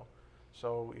 weeks ago.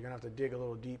 So you're going to have to dig a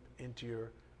little deep into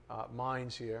your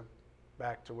minds here,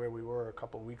 back to where we were a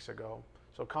couple weeks ago.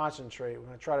 So concentrate. We're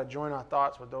going to try to join our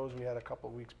thoughts with those we had a couple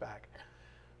weeks back.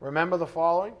 Remember the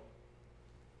following: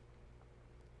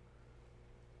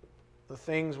 the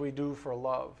things we do for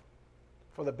love,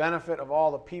 for the benefit of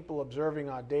all the people observing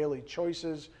our daily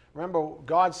choices. Remember,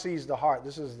 God sees the heart.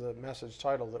 This is the message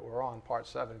title that we're on, part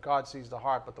 7. God sees the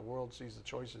heart, but the world sees the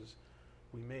choices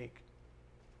we make.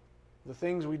 The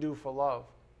things we do for love,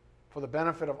 for the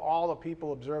benefit of all the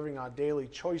people observing our daily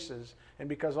choices, and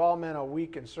because all men are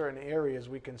weak in certain areas,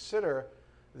 we consider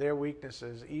their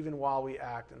weaknesses even while we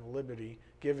act in the liberty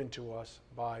given to us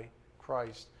by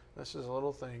Christ. This is a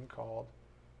little thing called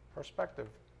perspective.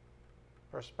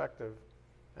 Perspective.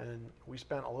 And we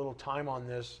spent a little time on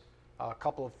this a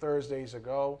couple of Thursdays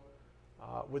ago.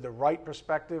 With the right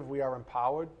perspective, we are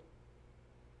empowered.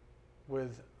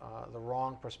 With the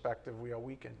wrong perspective, we are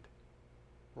weakened.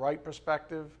 Right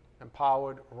perspective,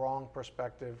 empowered. Wrong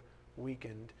perspective,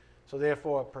 weakened. So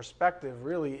therefore, perspective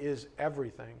really is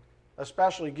everything,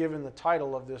 especially given the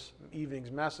title of this evening's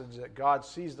message, that God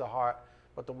sees the heart,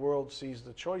 but the world sees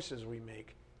the choices we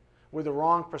make. With the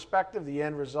wrong perspective, the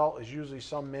end result is usually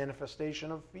some manifestation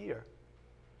of fear.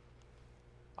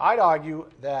 I'd argue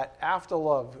that after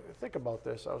love, think about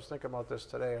this. I was thinking about this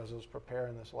today as I was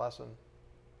preparing this lesson.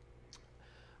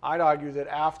 I'd argue that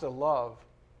after love,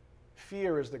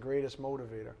 fear is the greatest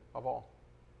motivator of all.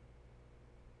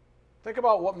 Think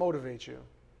about what motivates you.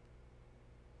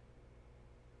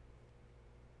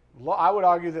 I would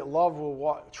argue that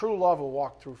true love will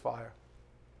walk through fire.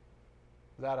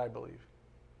 That I believe.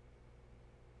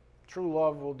 True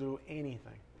love will do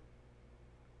anything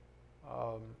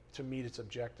to meet its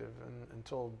objective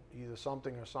until either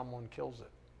something or someone kills it.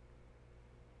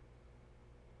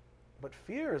 But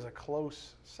fear is a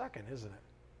close second, isn't it?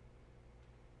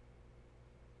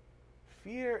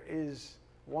 Fear is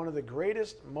one of the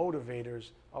greatest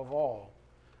motivators of all.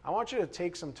 I want you to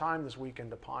take some time this weekend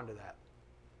to ponder that.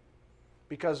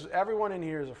 Because everyone in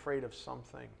here is afraid of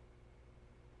something.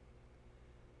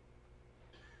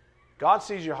 God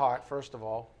sees your heart, first of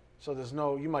all. So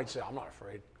you might say, I'm not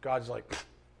afraid. God's like,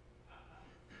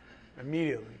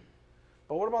 immediately.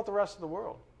 But what about the rest of the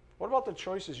world? What about the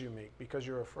choices you make because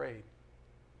you're afraid?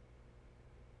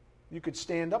 You could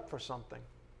stand up for something.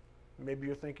 Maybe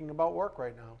you're thinking about work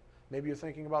right now. Maybe you're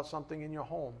thinking about something in your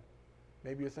home.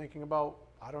 Maybe you're thinking about,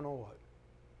 I don't know what.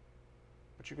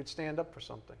 But you could stand up for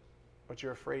something, but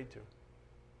you're afraid to.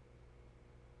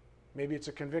 Maybe it's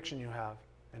a conviction you have,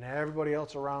 and everybody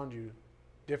else around you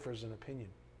differs in opinion.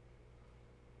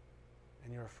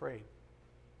 And you're afraid.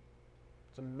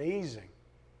 It's amazing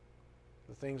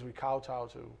the things we kowtow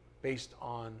to based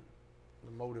on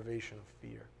the motivation of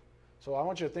fear. So I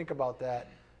want you to think about that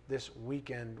this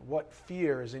weekend. What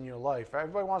fear is in your life?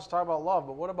 Everybody wants to talk about love,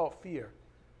 but what about fear?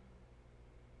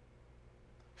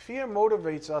 Fear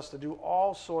motivates us to do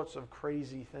all sorts of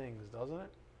crazy things, doesn't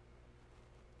it?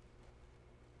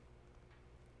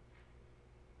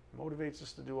 Motivates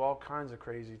us to do all kinds of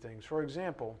crazy things. For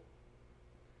example,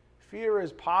 fear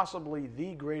is possibly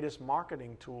the greatest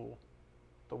marketing tool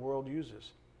the world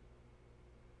uses.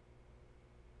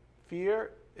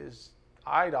 Fear is,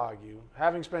 I'd argue,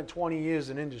 having spent 20 years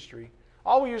in industry,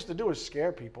 all we used to do is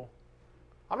scare people.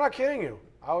 I'm not kidding you.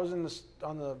 I was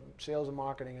on the sales and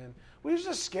marketing end. We used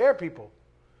to scare people.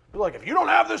 Be like, if you don't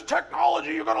have this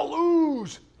technology, you're going to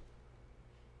lose.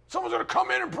 Someone's going to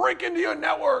come in and break into your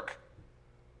network.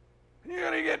 And you're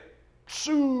going to get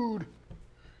sued.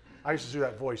 I used to do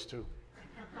that voice too.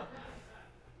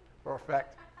 For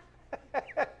effect.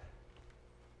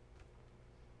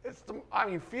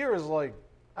 Fear is like,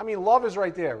 love is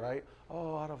right there, right?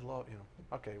 Oh, out of love,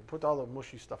 Okay, put all the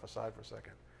mushy stuff aside for a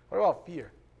second. What about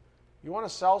fear? You want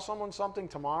to sell someone something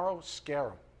tomorrow? Scare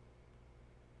them.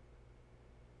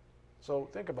 So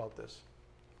think about this.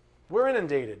 We're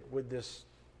inundated with this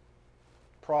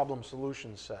problem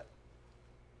solution set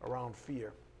around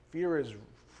fear. Fear is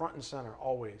front and center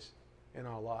always in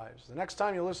our lives. The next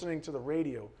time you're listening to the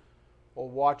radio or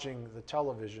watching the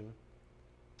television,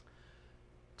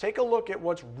 take a look at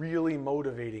what's really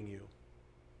motivating you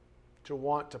to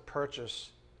want to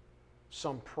purchase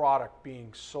some product being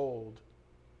sold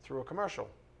through a commercial.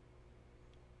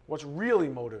 What's really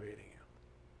motivating you?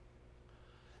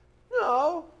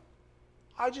 No,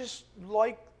 I just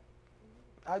like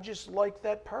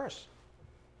that purse.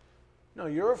 No,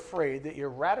 you're afraid that your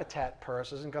rat-a-tat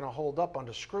purse isn't going to hold up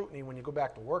under scrutiny when you go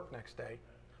back to work next day.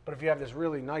 But if you have this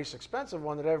really nice, expensive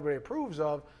one that everybody approves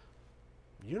of,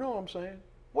 you know what I'm saying?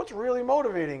 What's really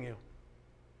motivating you?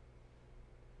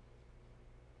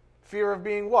 Fear of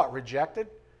being what? Rejected?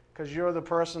 Because you're the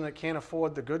person that can't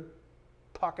afford the good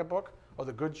pocketbook or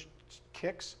the good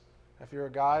kicks? If you're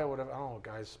a guy or whatever. I don't know what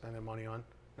guys spend their money on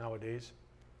nowadays.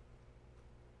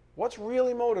 What's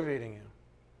really motivating you?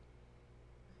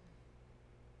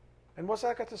 And what's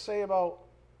that got to say about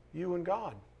you and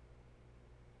God?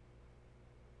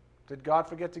 Did God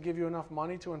forget to give you enough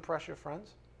money to impress your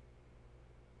friends?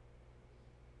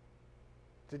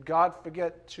 Did God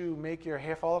forget to make your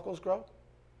hair follicles grow?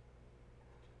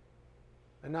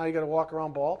 And now you got to walk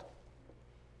around bald?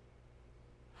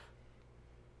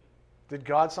 Did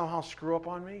God somehow screw up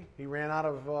on me? He ran out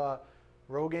of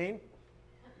Rogaine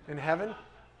in heaven,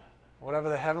 whatever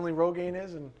the heavenly Rogaine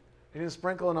is, and he didn't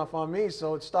sprinkle enough on me,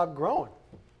 so it stopped growing.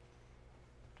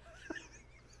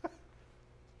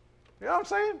 You know what I'm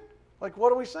saying? Like,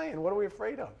 what are we saying? What are we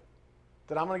afraid of?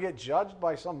 That I'm going to get judged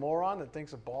by some moron that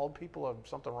thinks that bald people have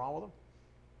something wrong with them?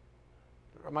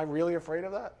 Am I really afraid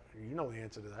of that? You know the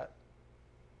answer to that.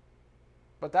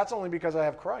 But that's only because I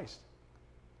have Christ.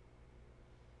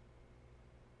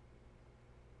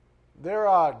 There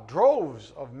are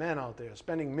droves of men out there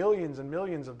spending millions and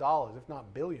millions of dollars, if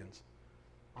not billions,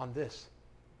 on this.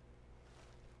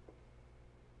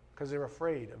 Because they're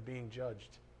afraid of being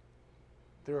judged.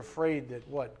 They're afraid that,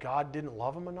 what, God didn't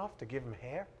love them enough to give them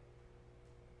hair?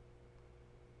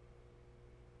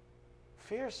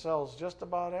 Fear sells just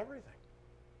about everything.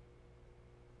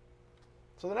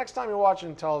 So the next time you're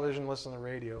watching television, listening to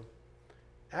radio,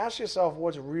 ask yourself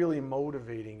what's really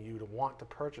motivating you to want to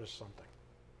purchase something.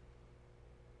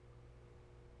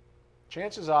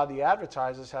 Chances are the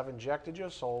advertisers have injected your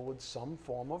soul with some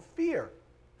form of fear.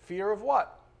 Fear of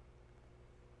what?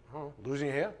 I don't know, losing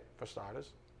your hair, for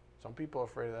starters. Some people are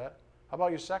afraid of that. How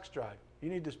about your sex drive? You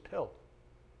need this pill.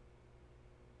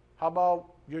 How about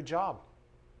your job?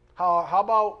 How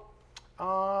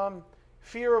about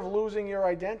fear of losing your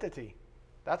identity?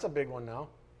 That's a big one now.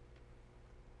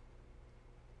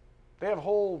 They have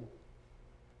whole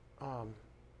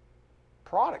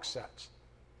product sets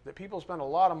that people spend a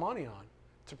lot of money on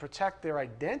to protect their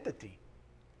identity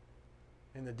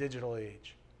in the digital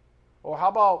age. Or how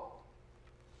about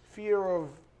fear of,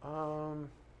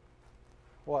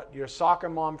 your soccer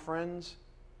mom friends?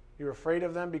 You're afraid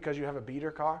of them because you have a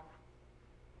beater car?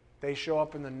 They show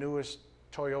up in the newest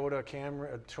Toyota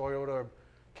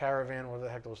Caravan, whatever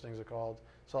the heck those things are called.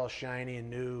 It's all shiny and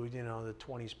new, the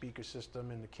 20 speaker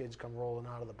system, and the kids come rolling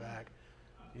out of the back,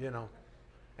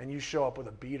 And you show up with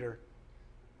a beater,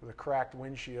 with a cracked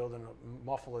windshield and a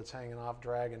muffler that's hanging off,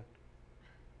 dragging.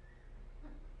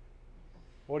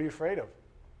 What are you afraid of?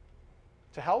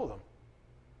 To hell with them.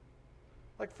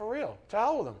 Like, for real, to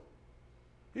hell with them.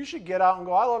 You should get out and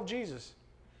go, I love Jesus.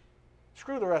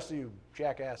 Screw the rest of you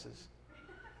jackasses.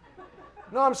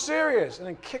 No, I'm serious. And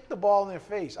then kick the ball in their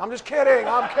face. I'm just kidding.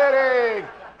 I'm kidding.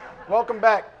 Welcome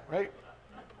back, right?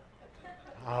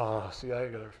 Oh, see, I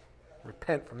got to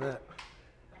repent from that.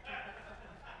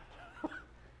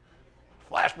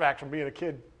 Flashbacks from being a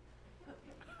kid.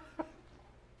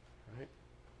 Right?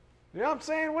 You know what I'm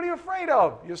saying? What are you afraid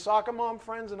of? Your soccer mom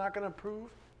friends are not going to approve?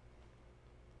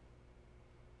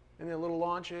 In their little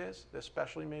lawn chairs, their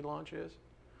specially made lawn chairs?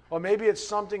 Or maybe it's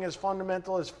something as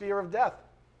fundamental as fear of death.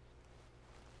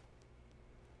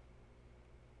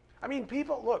 I mean,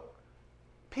 people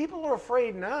are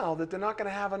afraid now that they're not going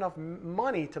to have enough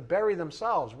money to bury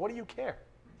themselves. What do you care?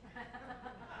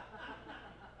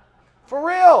 For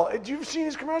real. You've seen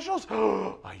these commercials?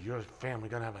 Oh, your family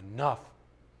going to have enough.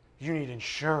 You need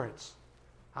insurance.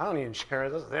 I don't need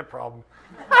insurance. That's their problem.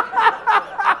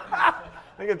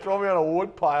 They can throw me on a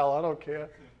wood pile. I don't care.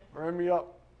 Burn me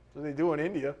up. That's what they do in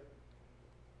India.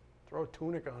 Throw a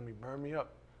tunic on me. Burn me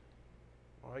up.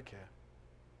 Oh, I care.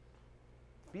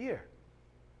 Fear.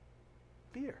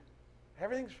 Fear.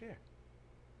 Everything's fear.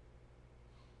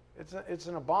 It's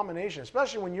an abomination,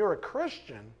 especially when you're a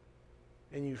Christian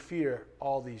and you fear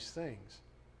all these things.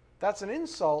 That's an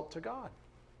insult to God.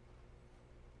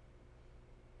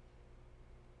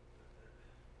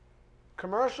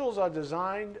 Commercials are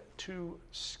designed to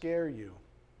scare you.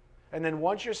 And then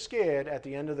once you're scared, at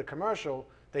the end of the commercial,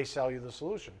 they sell you the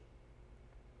solution.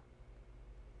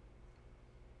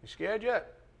 You scared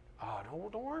yet? Oh,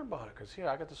 don't worry about it, because here,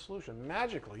 I got the solution.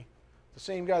 Magically, the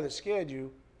same guy that scared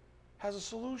you has a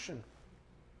solution.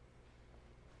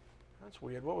 That's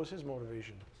weird. What was his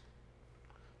motivation?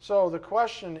 So the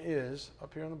question is,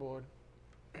 up here on the board,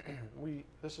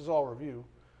 this is all review.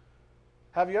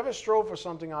 Have you ever strove for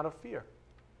something out of fear?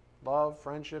 Love,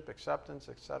 friendship, acceptance,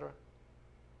 etc.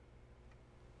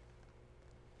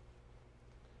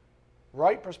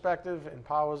 Right perspective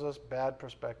empowers us. Bad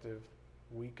perspective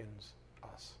weakens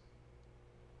us.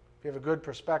 If you have a good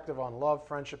perspective on love,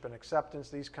 friendship, and acceptance,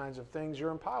 these kinds of things,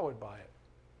 you're empowered by it.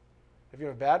 If you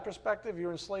have a bad perspective,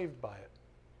 you're enslaved by it.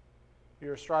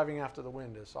 You're striving after the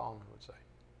wind, as Solomon would say,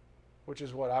 which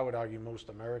is what I would argue most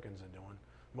Americans are doing,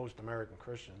 most American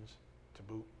Christians, to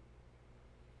boot.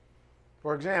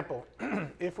 For example,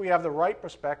 if we have the right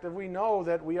perspective, we know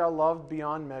that we are loved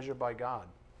beyond measure by God.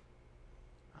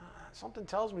 Something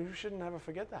tells me you shouldn't ever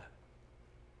forget that.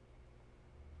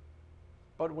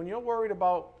 But when you're worried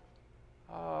about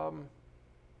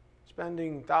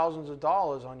spending thousands of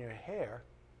dollars on your hair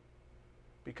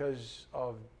because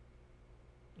of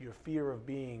your fear of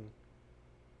being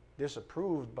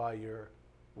disapproved by your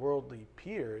worldly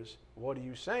peers, what are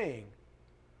you saying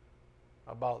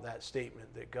about that statement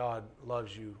that God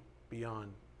loves you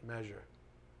beyond measure?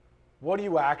 What are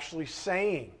you actually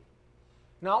saying?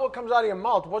 Not what comes out of your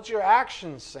mouth. What's your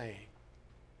actions saying?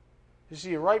 You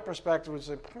see, a right perspective would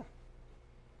say,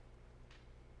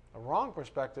 a wrong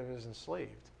perspective is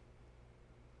enslaved.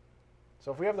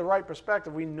 So if we have the right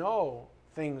perspective, we know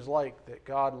things like that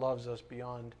God loves us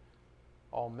beyond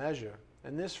all measure.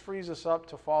 And this frees us up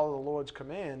to follow the Lord's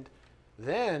command,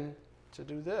 then to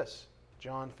do this.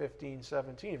 John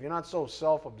 15:17. If you're not so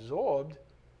self-absorbed,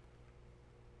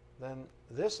 then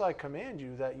this I command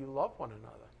you, that you love one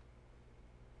another.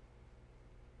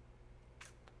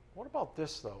 What about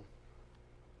this, though?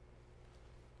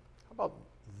 How about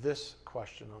this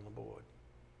question on the board?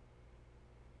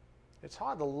 It's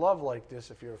hard to love like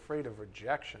this if you're afraid of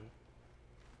rejection,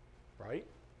 right?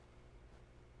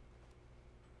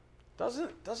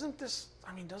 Doesn't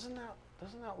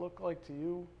that look like to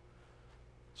you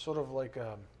sort of like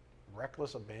a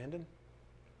reckless abandon?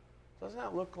 Doesn't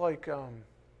that look like kind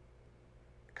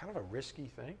of a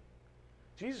risky thing?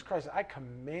 Jesus Christ, I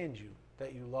command you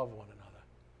that you love one another.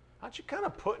 Aren't you kind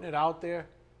of putting it out there?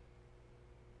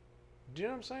 Do you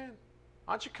know what I'm saying?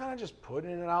 Aren't you kind of just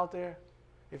putting it out there?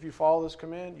 If you follow this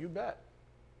command, you bet.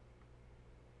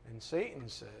 And Satan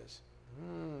says,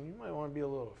 you might want to be a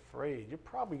little afraid. You're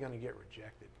probably going to get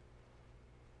rejected.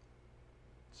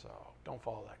 So don't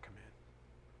follow that command.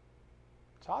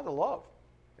 It's hard to love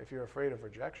if you're afraid of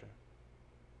rejection.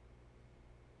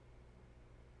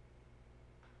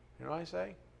 You know what I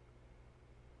say?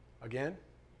 Again,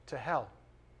 to hell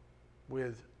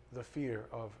with the fear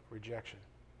of rejection.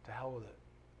 To hell with it.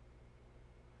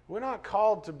 We're not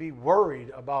called to be worried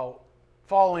about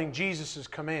following Jesus'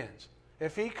 commands.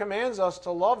 If he commands us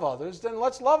to love others, then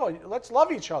let's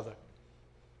love each other.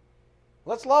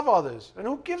 Let's love others. And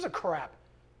who gives a crap?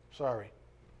 Sorry.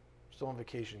 Still on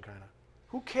vacation, kind of.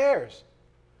 Who cares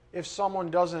if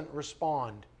someone doesn't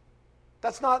respond?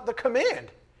 That's not the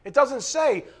command. It doesn't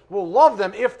say, we'll love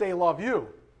them if they love you.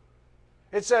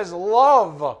 It says,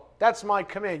 love. That's my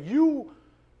command. You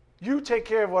take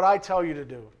care of what I tell you to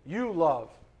do. You love.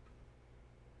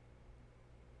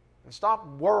 And stop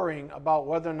worrying about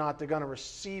whether or not they're going to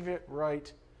receive it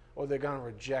right or they're going to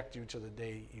reject you to the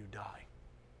day you die.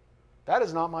 That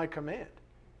is not my command.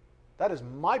 That is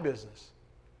my business.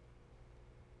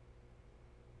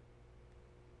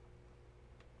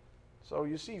 So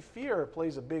you see, fear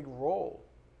plays a big role,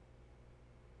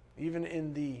 even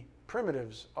in the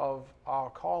primitives of our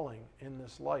calling in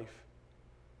this life.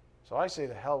 So I say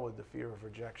to hell with the fear of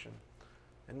rejection.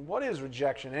 And what is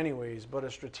rejection anyways but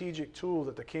a strategic tool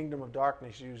that the kingdom of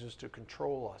darkness uses to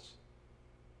control us?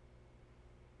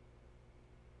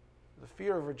 The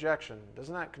fear of rejection,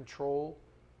 doesn't that control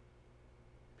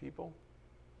people?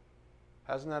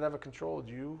 Hasn't that ever controlled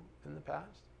you in the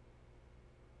past?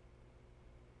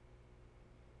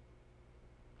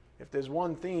 If there's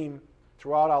one theme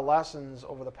throughout our lessons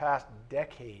over the past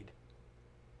decade,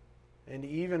 and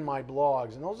even my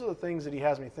blogs, and those are the things that he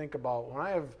has me think about. When I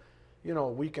have, a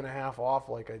week and a half off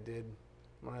like I did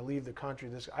when I leave the country,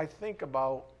 I think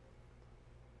about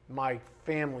my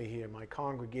family here, my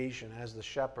congregation as the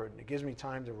shepherd. And it gives me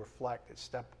time to reflect,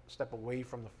 step away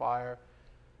from the fire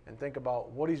and think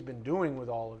about what he's been doing with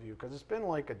all of you, because it's been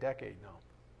like a decade now.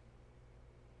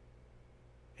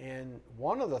 And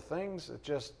one of the things that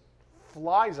just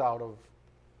flies out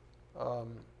of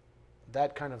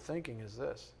that kind of thinking is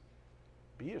this: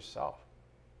 be yourself.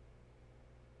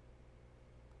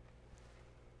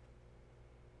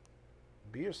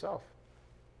 Be yourself.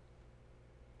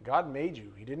 God made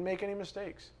you. He didn't make any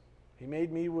mistakes. He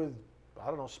made me with,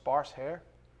 sparse hair,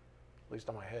 at least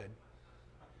on my head.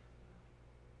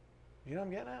 You know what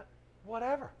I'm getting at?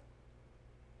 Whatever.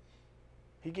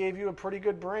 He gave you a pretty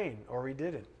good brain, or he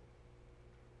didn't.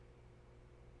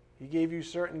 He gave you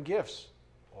certain gifts,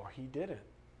 or he didn't.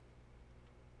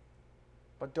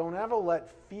 But don't ever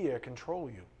let fear control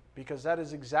you, because that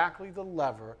is exactly the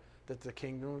lever that the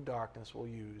kingdom of darkness will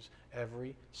use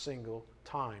every single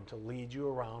time to lead you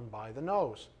around by the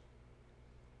nose.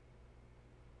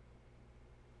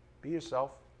 Be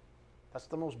yourself. That's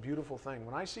the most beautiful thing.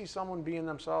 When I see someone being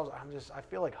themselves, I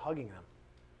feel like hugging them.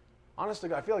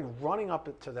 Honestly, I feel like running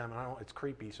up to them. And it's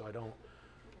creepy, so I don't.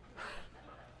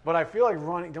 But I feel like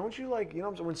running. Don't you like?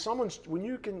 When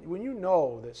you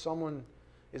know that someone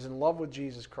is in love with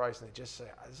Jesus Christ and they just say,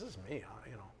 "This is me,"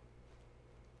 you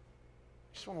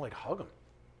just want to hug them,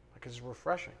 it's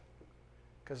refreshing.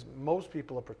 Because most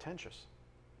people are pretentious,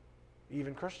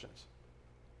 even Christians,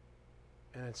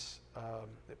 and it's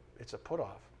a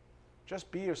put-off. Just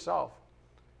be yourself.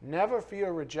 Never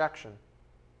fear rejection,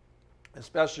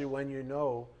 especially when you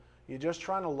know you're just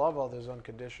trying to love others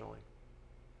unconditionally.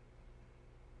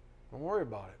 Don't worry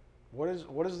about it.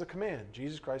 What is the command?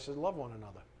 Jesus Christ says, love one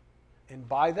another. And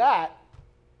by that,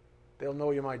 they'll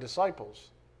know you're my disciples.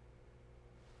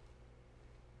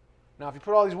 Now, if you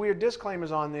put all these weird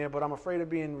disclaimers on there, but I'm afraid of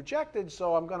being rejected,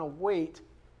 so I'm going to wait,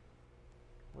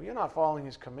 well, you're not following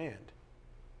his command.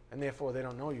 And therefore, they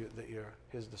don't know you that you're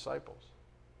his disciples.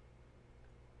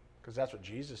 Because that's what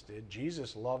Jesus did.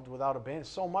 Jesus loved without abandon.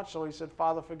 So much so he said,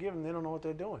 Father, forgive them. They don't know what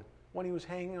they're doing. When he was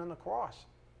hanging on the cross.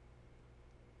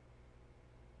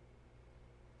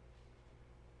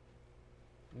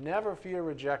 Never fear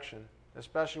rejection,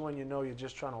 especially when you know you're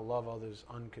just trying to love others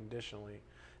unconditionally.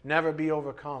 Never be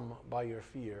overcome by your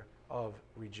fear of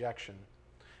rejection.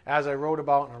 As I wrote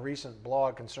about in a recent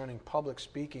blog concerning public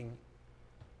speaking,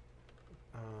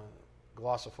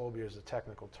 glossophobia is a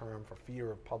technical term for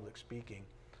fear of public speaking.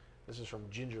 This is from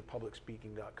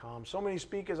gingerpublicspeaking.com. So many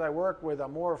speakers I work with are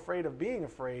more afraid of being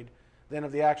afraid than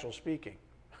of the actual speaking.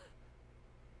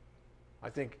 I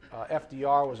think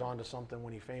FDR was onto something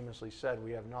when he famously said,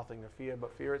 we have nothing to fear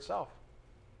but fear itself.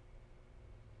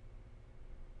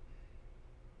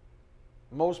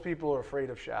 Most people are afraid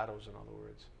of shadows, in other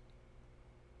words.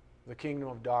 The kingdom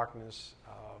of darkness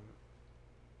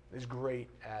is great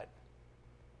at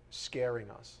scaring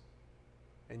us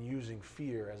and using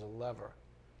fear as a lever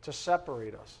to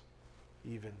separate us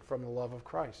even from the love of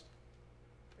Christ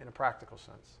in a practical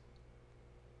sense,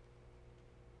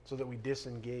 so that we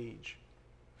disengage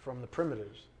from the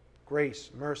primitives: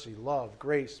 grace, mercy, love,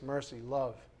 grace, mercy,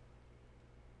 love.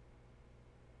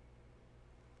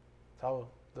 That's how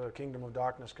the kingdom of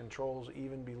darkness controls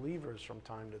even believers from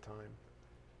time to time.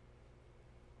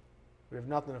 We have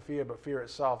nothing to fear but fear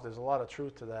itself. There's a lot of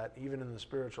truth to that, even in the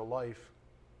spiritual life.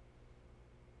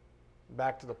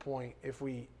 Back to the point, if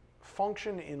we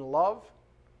function in love,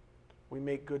 we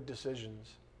make good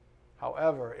decisions.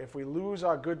 However, if we lose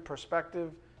our good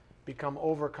perspective, become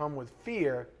overcome with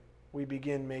fear, we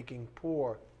begin making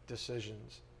poor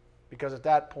decisions. Because at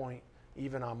that point,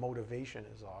 even our motivation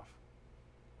is off.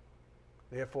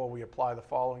 Therefore, we apply the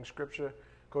following scripture.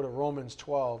 Go to Romans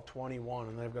 12:21,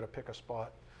 and then I've got to pick a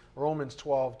spot. Romans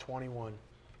 12:21.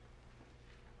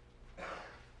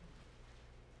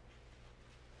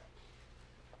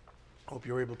 Hope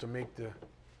you're able to make the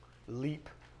leap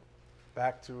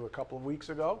back to a couple of weeks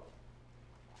ago.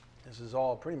 This is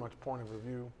all pretty much point of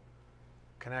review,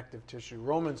 connective tissue.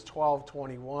 Romans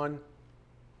 12:21.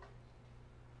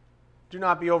 Do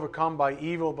not be overcome by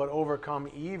evil, but overcome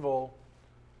evil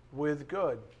with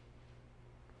good.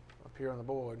 Up here on the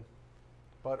board.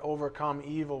 But overcome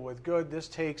evil with good. This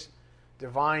takes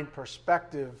divine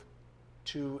perspective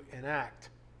to enact.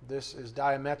 This is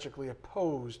diametrically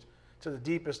opposed to the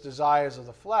deepest desires of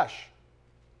the flesh.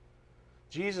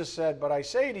 Jesus said, but I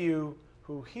say to you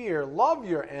who hear, love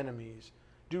your enemies,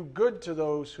 do good to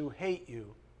those who hate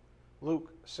you,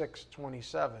 Luke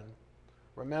 6:27.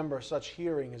 Remember, such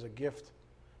hearing is a gift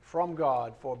from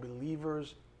God for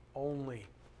believers only.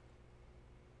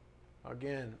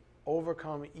 Again,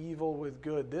 overcome evil with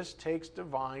good. This takes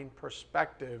divine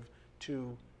perspective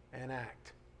to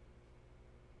enact.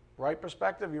 Right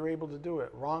perspective, you're able to do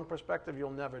it. Wrong perspective, you'll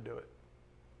never do it.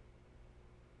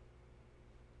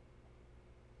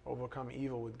 Overcome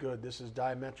evil with good. This is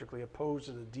diametrically opposed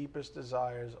to the deepest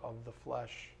desires of the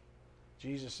flesh.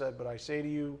 Jesus said, "But I say to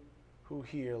you who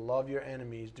hear, love your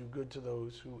enemies, do good to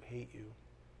those who hate you."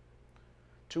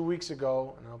 2 weeks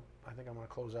ago, and I think I'm going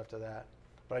to close after that,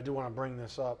 but I do want to bring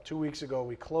this up. 2 weeks ago,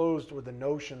 we closed with the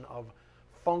notion of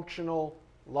functional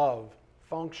love.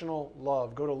 Functional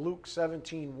love. Go to Luke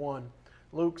 17:1.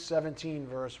 Luke 17,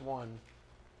 verse 1.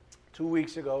 2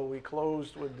 weeks ago, we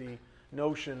closed with the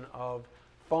notion of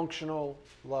functional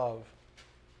love.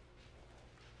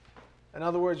 In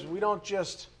other words, we don't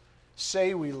just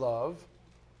say we love.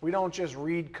 We don't just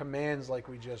read commands like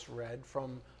we just read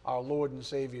from our Lord and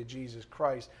Savior Jesus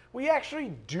Christ. We actually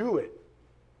do it.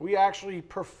 We actually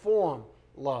perform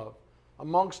love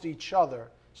amongst each other,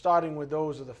 starting with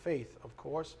those of the faith, of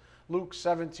course. Luke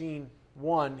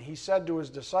 17:1, he said to his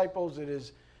disciples, "It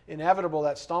is inevitable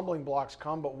that stumbling blocks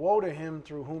come, but woe to him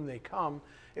through whom they come.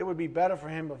 It would be better for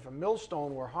him if a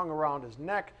millstone were hung around his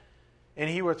neck and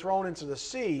he were thrown into the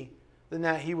sea than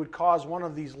that he would cause one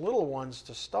of these little ones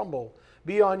to stumble.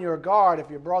 Be on your guard. If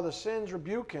your brother sins,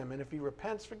 rebuke him, and if he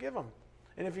repents, forgive him.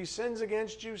 And if he sins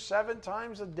against you 7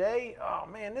 times a day, oh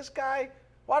man, this guy,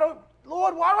 Lord,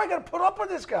 why do I got to put up with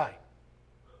this guy?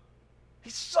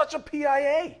 He's such a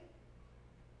PIA.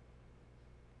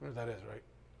 You know what that is, right?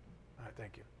 All right,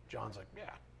 thank you. John's like,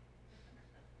 yeah.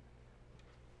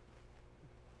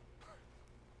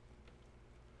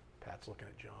 Pat's looking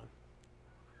at John.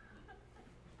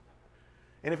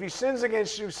 And if he sins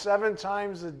against you 7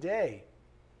 times a day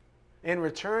and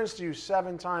returns to you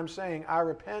 7 times saying, I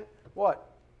repent, what?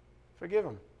 Forgive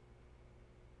him.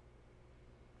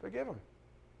 Forgive him.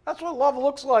 That's what love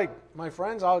looks like, my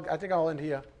friends. I think I'll end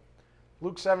here.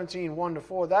 Luke 17,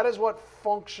 1-4. That is what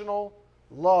functional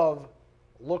love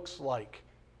looks like.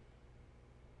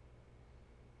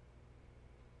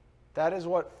 That is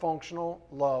what functional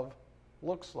love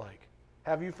looks like.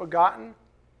 Have you forgotten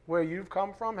where you've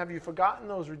come from? Have you forgotten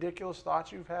those ridiculous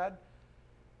thoughts you've had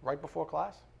right before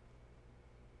class?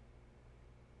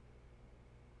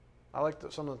 I like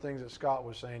some of the things that Scott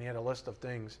was saying. He had a list of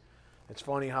things. It's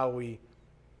funny how we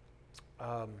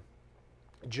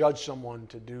judge someone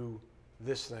to do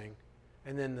this thing,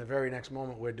 and then the very next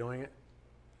moment we're doing it.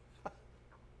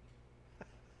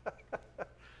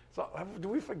 So do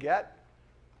we forget?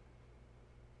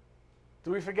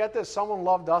 Do we forget that someone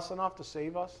loved us enough to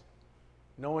save us,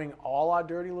 knowing all our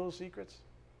dirty little secrets?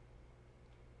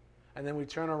 And then we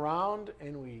turn around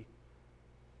and we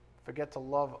forget to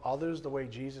love others the way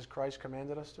Jesus Christ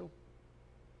commanded us to?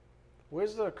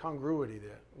 Where's the congruity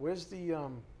there? Where's the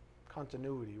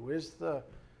continuity? Where's the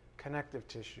connective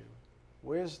tissue?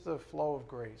 Where's the flow of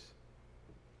grace?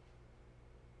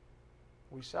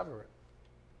 We sever it.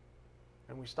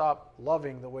 And we stop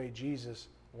loving the way Jesus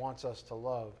wants us to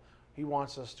love. He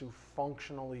wants us to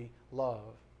functionally love.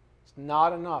 It's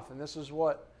not enough, and this is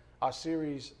what our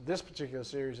series, this particular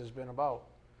series, has been about.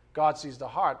 God sees the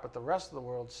heart, but the rest of the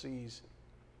world sees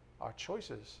our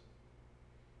choices.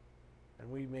 And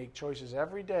we make choices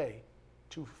every day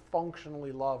to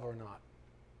functionally love or not,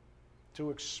 to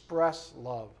express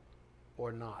love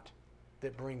or not,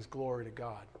 that brings glory to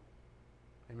God.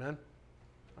 Amen?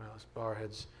 All right, let's bow our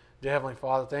heads. Dear Heavenly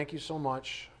Father, thank you so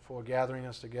much for gathering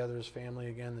us together as family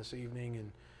again this evening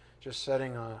and just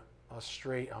setting us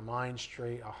straight, our minds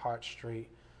straight, our hearts straight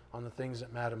on the things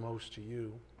that matter most to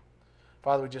you.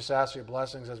 Father, we just ask your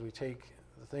blessings as we take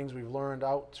the things we've learned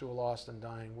out to a lost and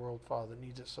dying world, Father, that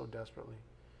needs it so desperately.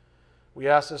 We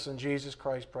ask this in Jesus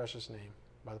Christ's precious name.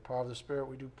 By the power of the Spirit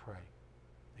we do pray.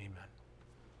 Amen.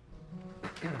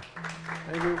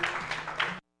 Thank you.